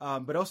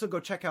 But also go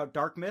check out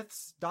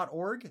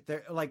darkmyths.org.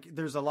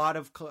 There's a lot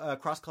of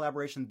cross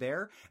collaboration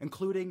there,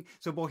 including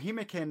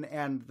Bohemican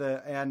and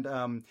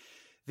the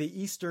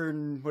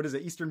Eastern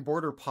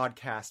Border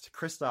podcast,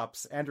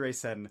 Kristaps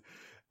Andresen.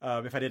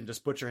 If I didn't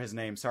just butcher his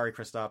name, sorry,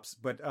 Kristaps.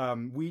 But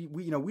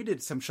we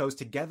did some shows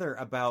together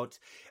about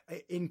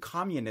in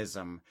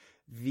communism,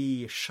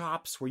 the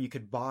shops where you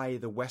could buy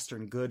the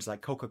Western goods like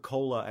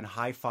Coca-Cola and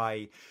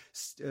hi-fi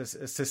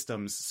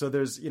systems. So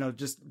there's,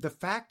 just the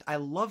fact, I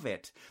love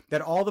it that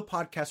all the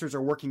podcasters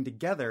are working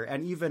together,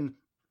 and even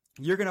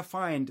you're going to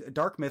find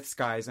Dark Myths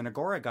guys and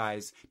Agora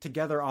guys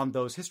together on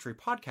those History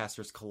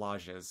Podcasters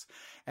collages.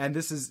 And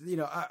this is,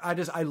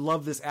 I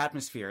love this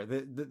atmosphere.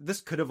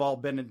 This could have all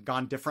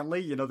gone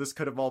differently. This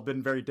could have all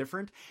been very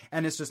different.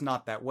 And it's just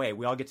not that way.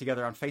 We all get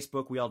together on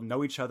Facebook. We all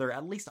know each other,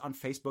 at least on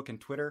Facebook and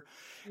Twitter.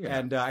 Yeah.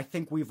 And I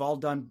think we've all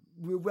done,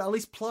 at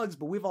least plugs,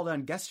 but we've all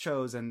done guest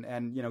shows and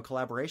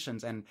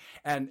collaborations.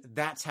 And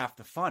that's half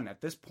the fun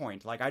at this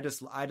point. Like, I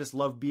just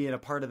love being a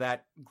part of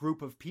that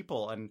group of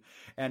people.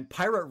 And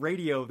Pirate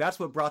Radio, that's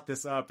what brought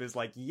this up, is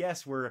like,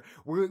 yes,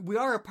 we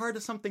are a part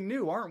of something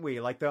new, aren't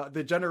we? Like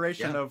the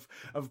generation of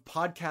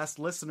podcast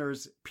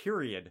listeners,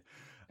 period.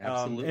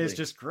 Absolutely. It's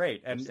just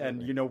great.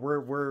 And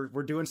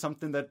we're doing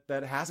something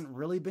that hasn't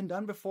really been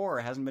done before.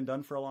 It hasn't been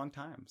done for a long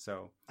time.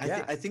 So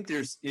I think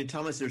there's,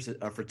 Thomas, there's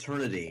a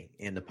fraternity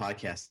in the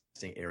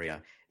podcasting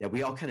area that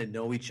we all kind of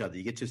know each other.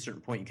 You get to a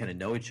certain point, you kind of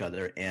know each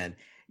other, and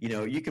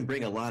you can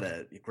bring a lot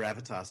of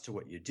gravitas to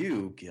what you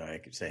do. I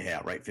could say, hey,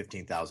 I write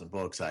 15,000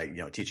 books. I,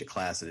 teach a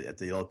class at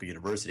the local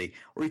university.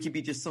 Or you could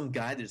be just some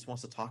guy that just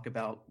wants to talk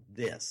about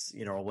this,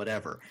 or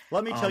whatever.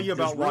 Let me tell you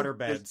about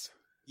waterbeds.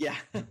 Yeah.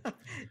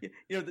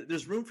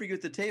 There's room for you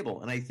at the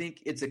table. And I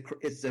think it's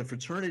a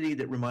fraternity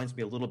that reminds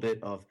me a little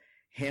bit of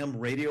ham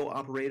radio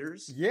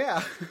operators.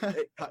 Yeah.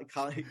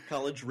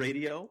 College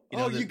radio.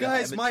 You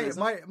guys, my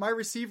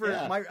receiver,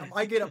 yeah.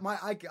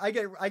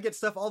 I get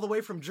stuff all the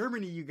way from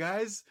Germany, you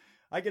guys.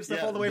 I get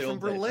stuff all the way from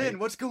Berlin.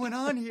 What's going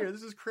on here?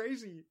 This is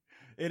crazy.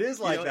 It is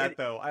like that,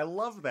 though. I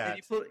love that.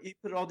 And you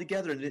put it all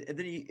together, and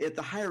then at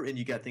the higher end,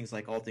 you got things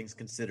like All Things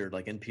Considered,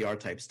 like NPR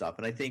type stuff.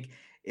 And I think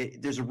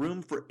there's a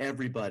room for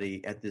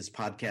everybody at this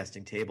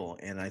podcasting table.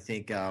 And I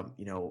think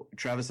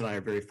Travis and I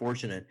are very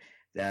fortunate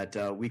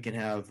that we can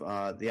have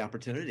the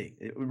opportunity.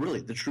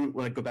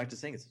 When I go back to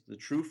saying, it's the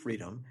true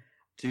freedom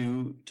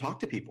to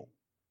talk to people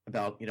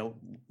about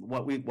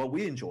what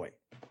we enjoy.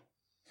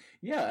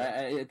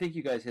 Yeah, I think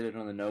you guys hit it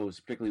on the nose,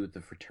 particularly with the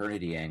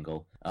fraternity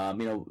angle.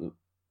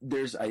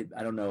 There's I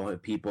don't know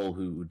if people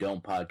who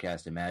don't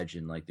podcast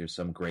imagine like there's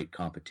some great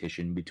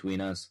competition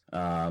between us,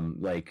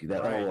 like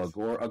that.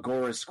 Right.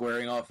 Agora's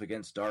squaring off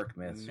against Dark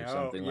Myths or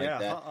something like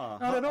that.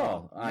 Not at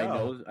all.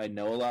 No. I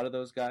know a lot of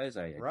those guys.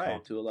 I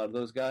talk to a lot of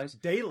those guys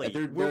daily.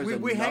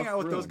 We hang out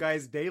with those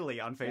guys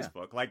daily on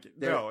Facebook.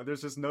 Yeah.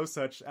 There's just no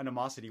such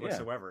animosity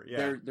whatsoever.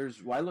 Yeah,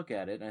 there's. I look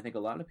at it, and I think a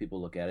lot of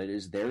people look at it,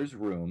 is there's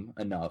room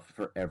enough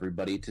for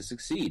everybody to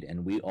succeed,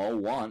 and we all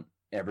want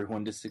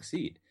everyone to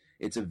succeed.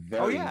 It's a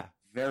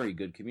very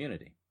good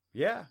community.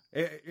 Yeah.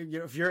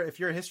 If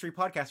you're a history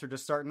podcaster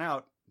just starting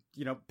out,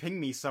 ping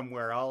me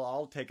somewhere.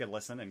 I'll take a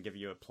listen and give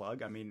you a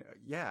plug.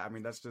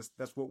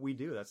 That's what we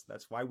do.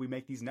 That's why we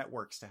make these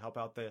networks, to help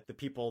out the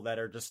people that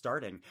are just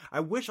starting.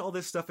 I wish all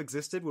this stuff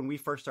existed when we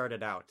first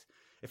started out.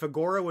 If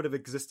Agora would have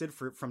existed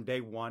from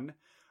day one,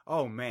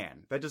 oh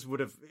man, it just would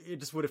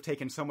have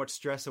taken so much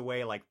stress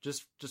away, like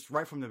just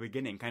right from the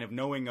beginning, kind of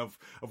knowing of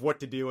what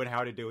to do and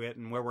how to do it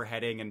and where we're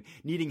heading, and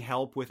needing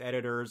help with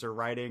editors or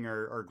writing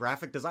or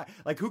graphic design.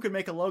 Like, who can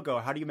make a logo?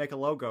 How do you make a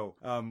logo?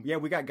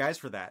 We got guys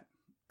for that.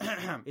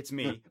 It's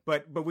me,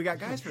 but we got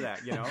guys for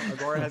that.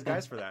 Agora has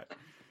guys for that.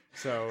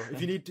 So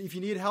if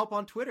you need help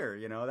on Twitter,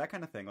 that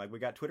kind of thing, like we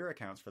got Twitter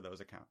accounts for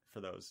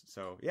those.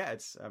 So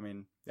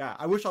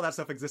I wish all that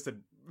stuff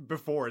existed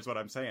before, is what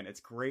I'm saying. It's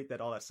great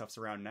that all that stuff's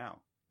around now.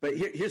 But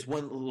here's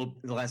the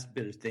last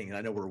bit of thing, and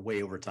I know we're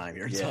way over time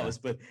here, Thomas.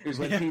 But here's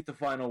Pete the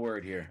final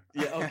word here.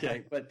 Yeah,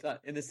 okay.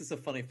 But and this is a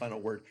funny final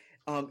word.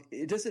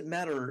 It doesn't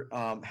matter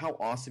how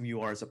awesome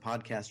you are as a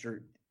podcaster.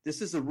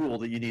 This is a rule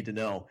that you need to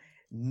know.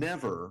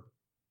 Never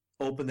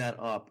open that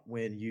up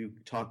when you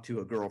talk to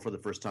a girl for the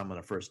first time on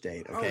a first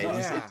date. Okay.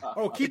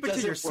 Keep it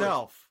to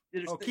yourself.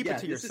 Keep it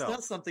to yourself. This is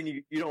not something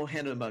you don't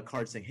hand them a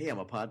card saying, "Hey, I'm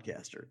a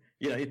podcaster."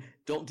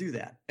 Don't do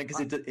that because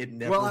it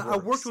never. Well, works. I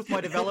worked with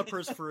my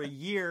developers for a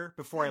year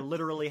before I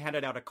literally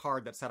handed out a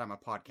card that said I'm a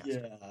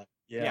podcaster.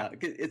 Yeah.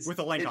 It's with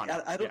a link on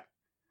it.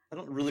 I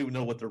don't really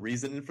know what the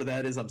reason for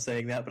that is. I'm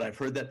saying that, but I've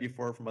heard that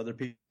before from other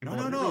people.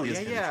 No.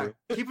 True.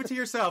 Keep it to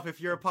yourself if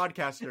you're a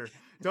podcaster.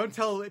 Don't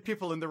tell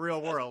people in the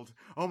real world.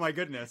 Oh my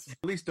goodness. At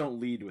least don't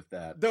lead with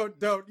that. Don't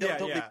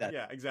make that.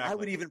 Yeah, exactly. I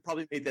would even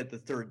probably make that the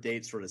third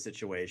date sort of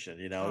situation,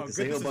 Oh, this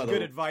is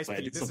good advice,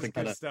 Pete. This is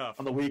good stuff.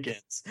 On the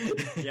weekends.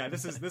 Yeah,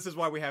 this is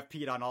why we have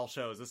Pete on all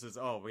shows. This is,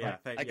 I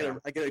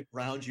gotta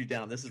ground you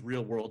down. This is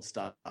real world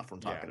stuff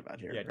I'm talking about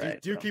here. Yeah,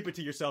 do keep it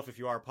to yourself if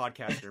you are a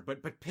podcaster,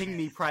 but ping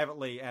me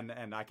privately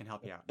and I can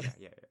help you out.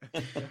 Yeah.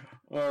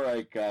 All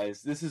right,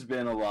 guys. This has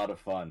been a lot of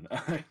fun.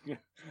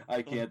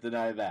 I can't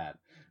deny that.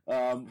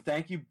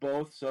 Thank you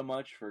both so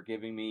much for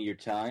giving me your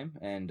time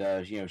and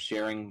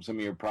sharing some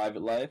of your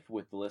private life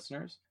with the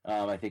listeners.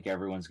 I think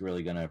everyone's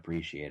really going to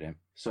appreciate it.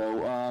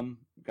 So,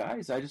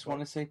 guys, I just want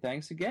to say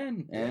thanks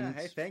again. And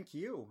hey, thank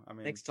you.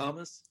 Thanks,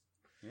 Thomas.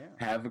 Yeah.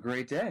 Have a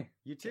great day.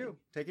 You too.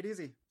 Take it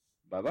easy.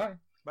 Bye-bye.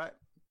 Bye.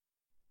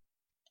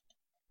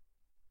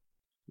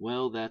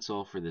 Well, that's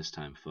all for this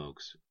time,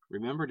 folks.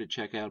 Remember to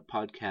check out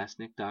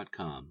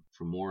podcastnik.com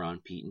for more on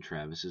Pete and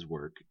Travis's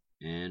work,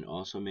 and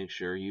also make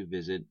sure you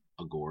visit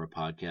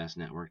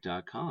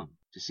agorapodcastnetwork.com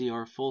to see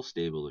our full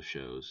stable of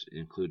shows,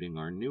 including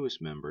our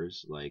newest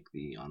members like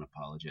the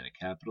Unapologetic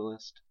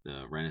Capitalist,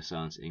 the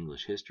Renaissance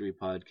English History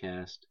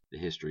Podcast, the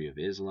History of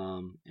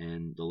Islam,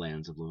 and the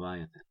Lands of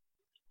Leviathan.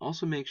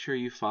 Also make sure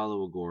you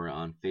follow Agora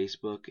on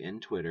Facebook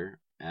and Twitter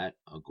at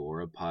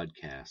Agora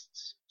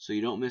Podcasts, so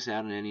you don't miss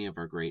out on any of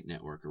our great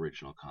network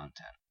original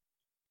content.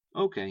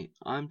 Okay,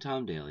 I'm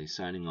Tom Daly,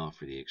 signing off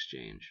for The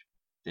Exchange.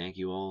 Thank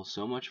you all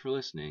so much for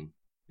listening,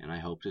 and I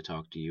hope to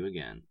talk to you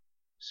again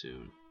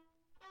soon.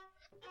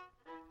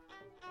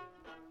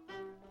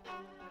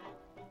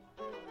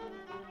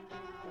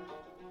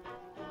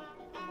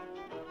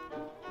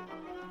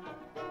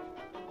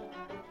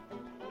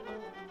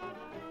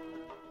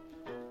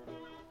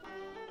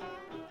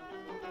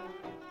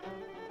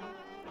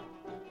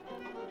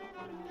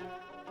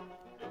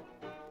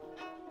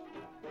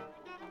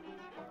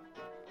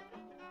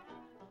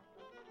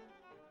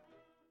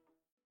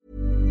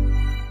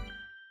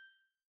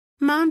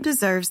 Mom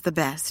deserves the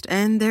best,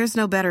 and there's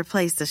no better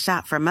place to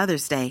shop for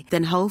Mother's Day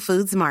than Whole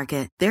Foods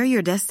Market. They're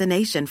your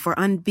destination for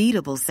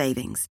unbeatable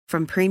savings,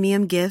 from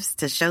premium gifts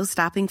to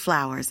show-stopping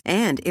flowers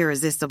and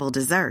irresistible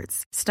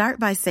desserts. Start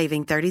by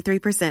saving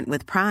 33%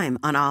 with Prime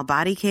on all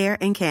body care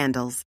and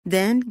candles.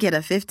 Then get a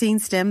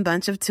 15-stem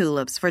bunch of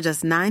tulips for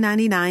just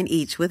 $9.99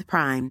 each with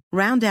Prime.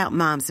 Round out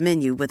Mom's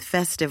menu with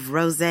festive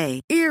rosé,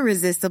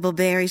 irresistible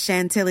berry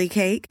chantilly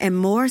cake, and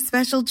more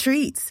special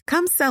treats.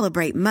 Come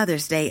celebrate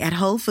Mother's Day at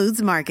Whole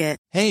Foods Market.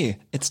 Hey,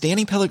 it's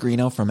Danny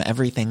Pellegrino from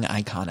Everything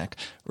Iconic.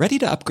 Ready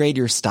to upgrade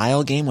your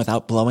style game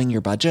without blowing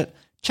your budget?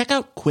 Check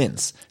out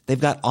Quince. They've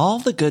got all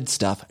the good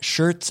stuff,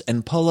 shirts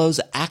and polos,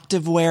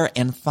 activewear,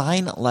 and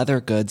fine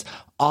leather goods,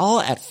 all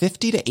at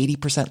 50 to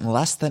 80%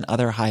 less than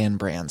other high-end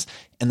brands.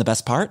 And the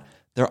best part?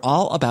 They're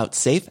all about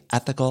safe,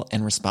 ethical,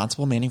 and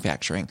responsible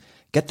manufacturing.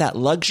 Get that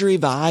luxury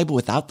vibe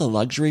without the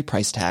luxury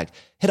price tag.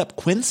 Hit up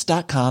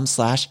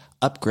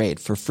quince.com/upgrade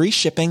for free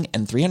shipping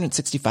and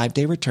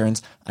 365-day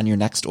returns on your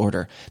next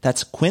order.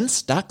 That's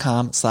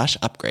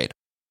quince.com/upgrade.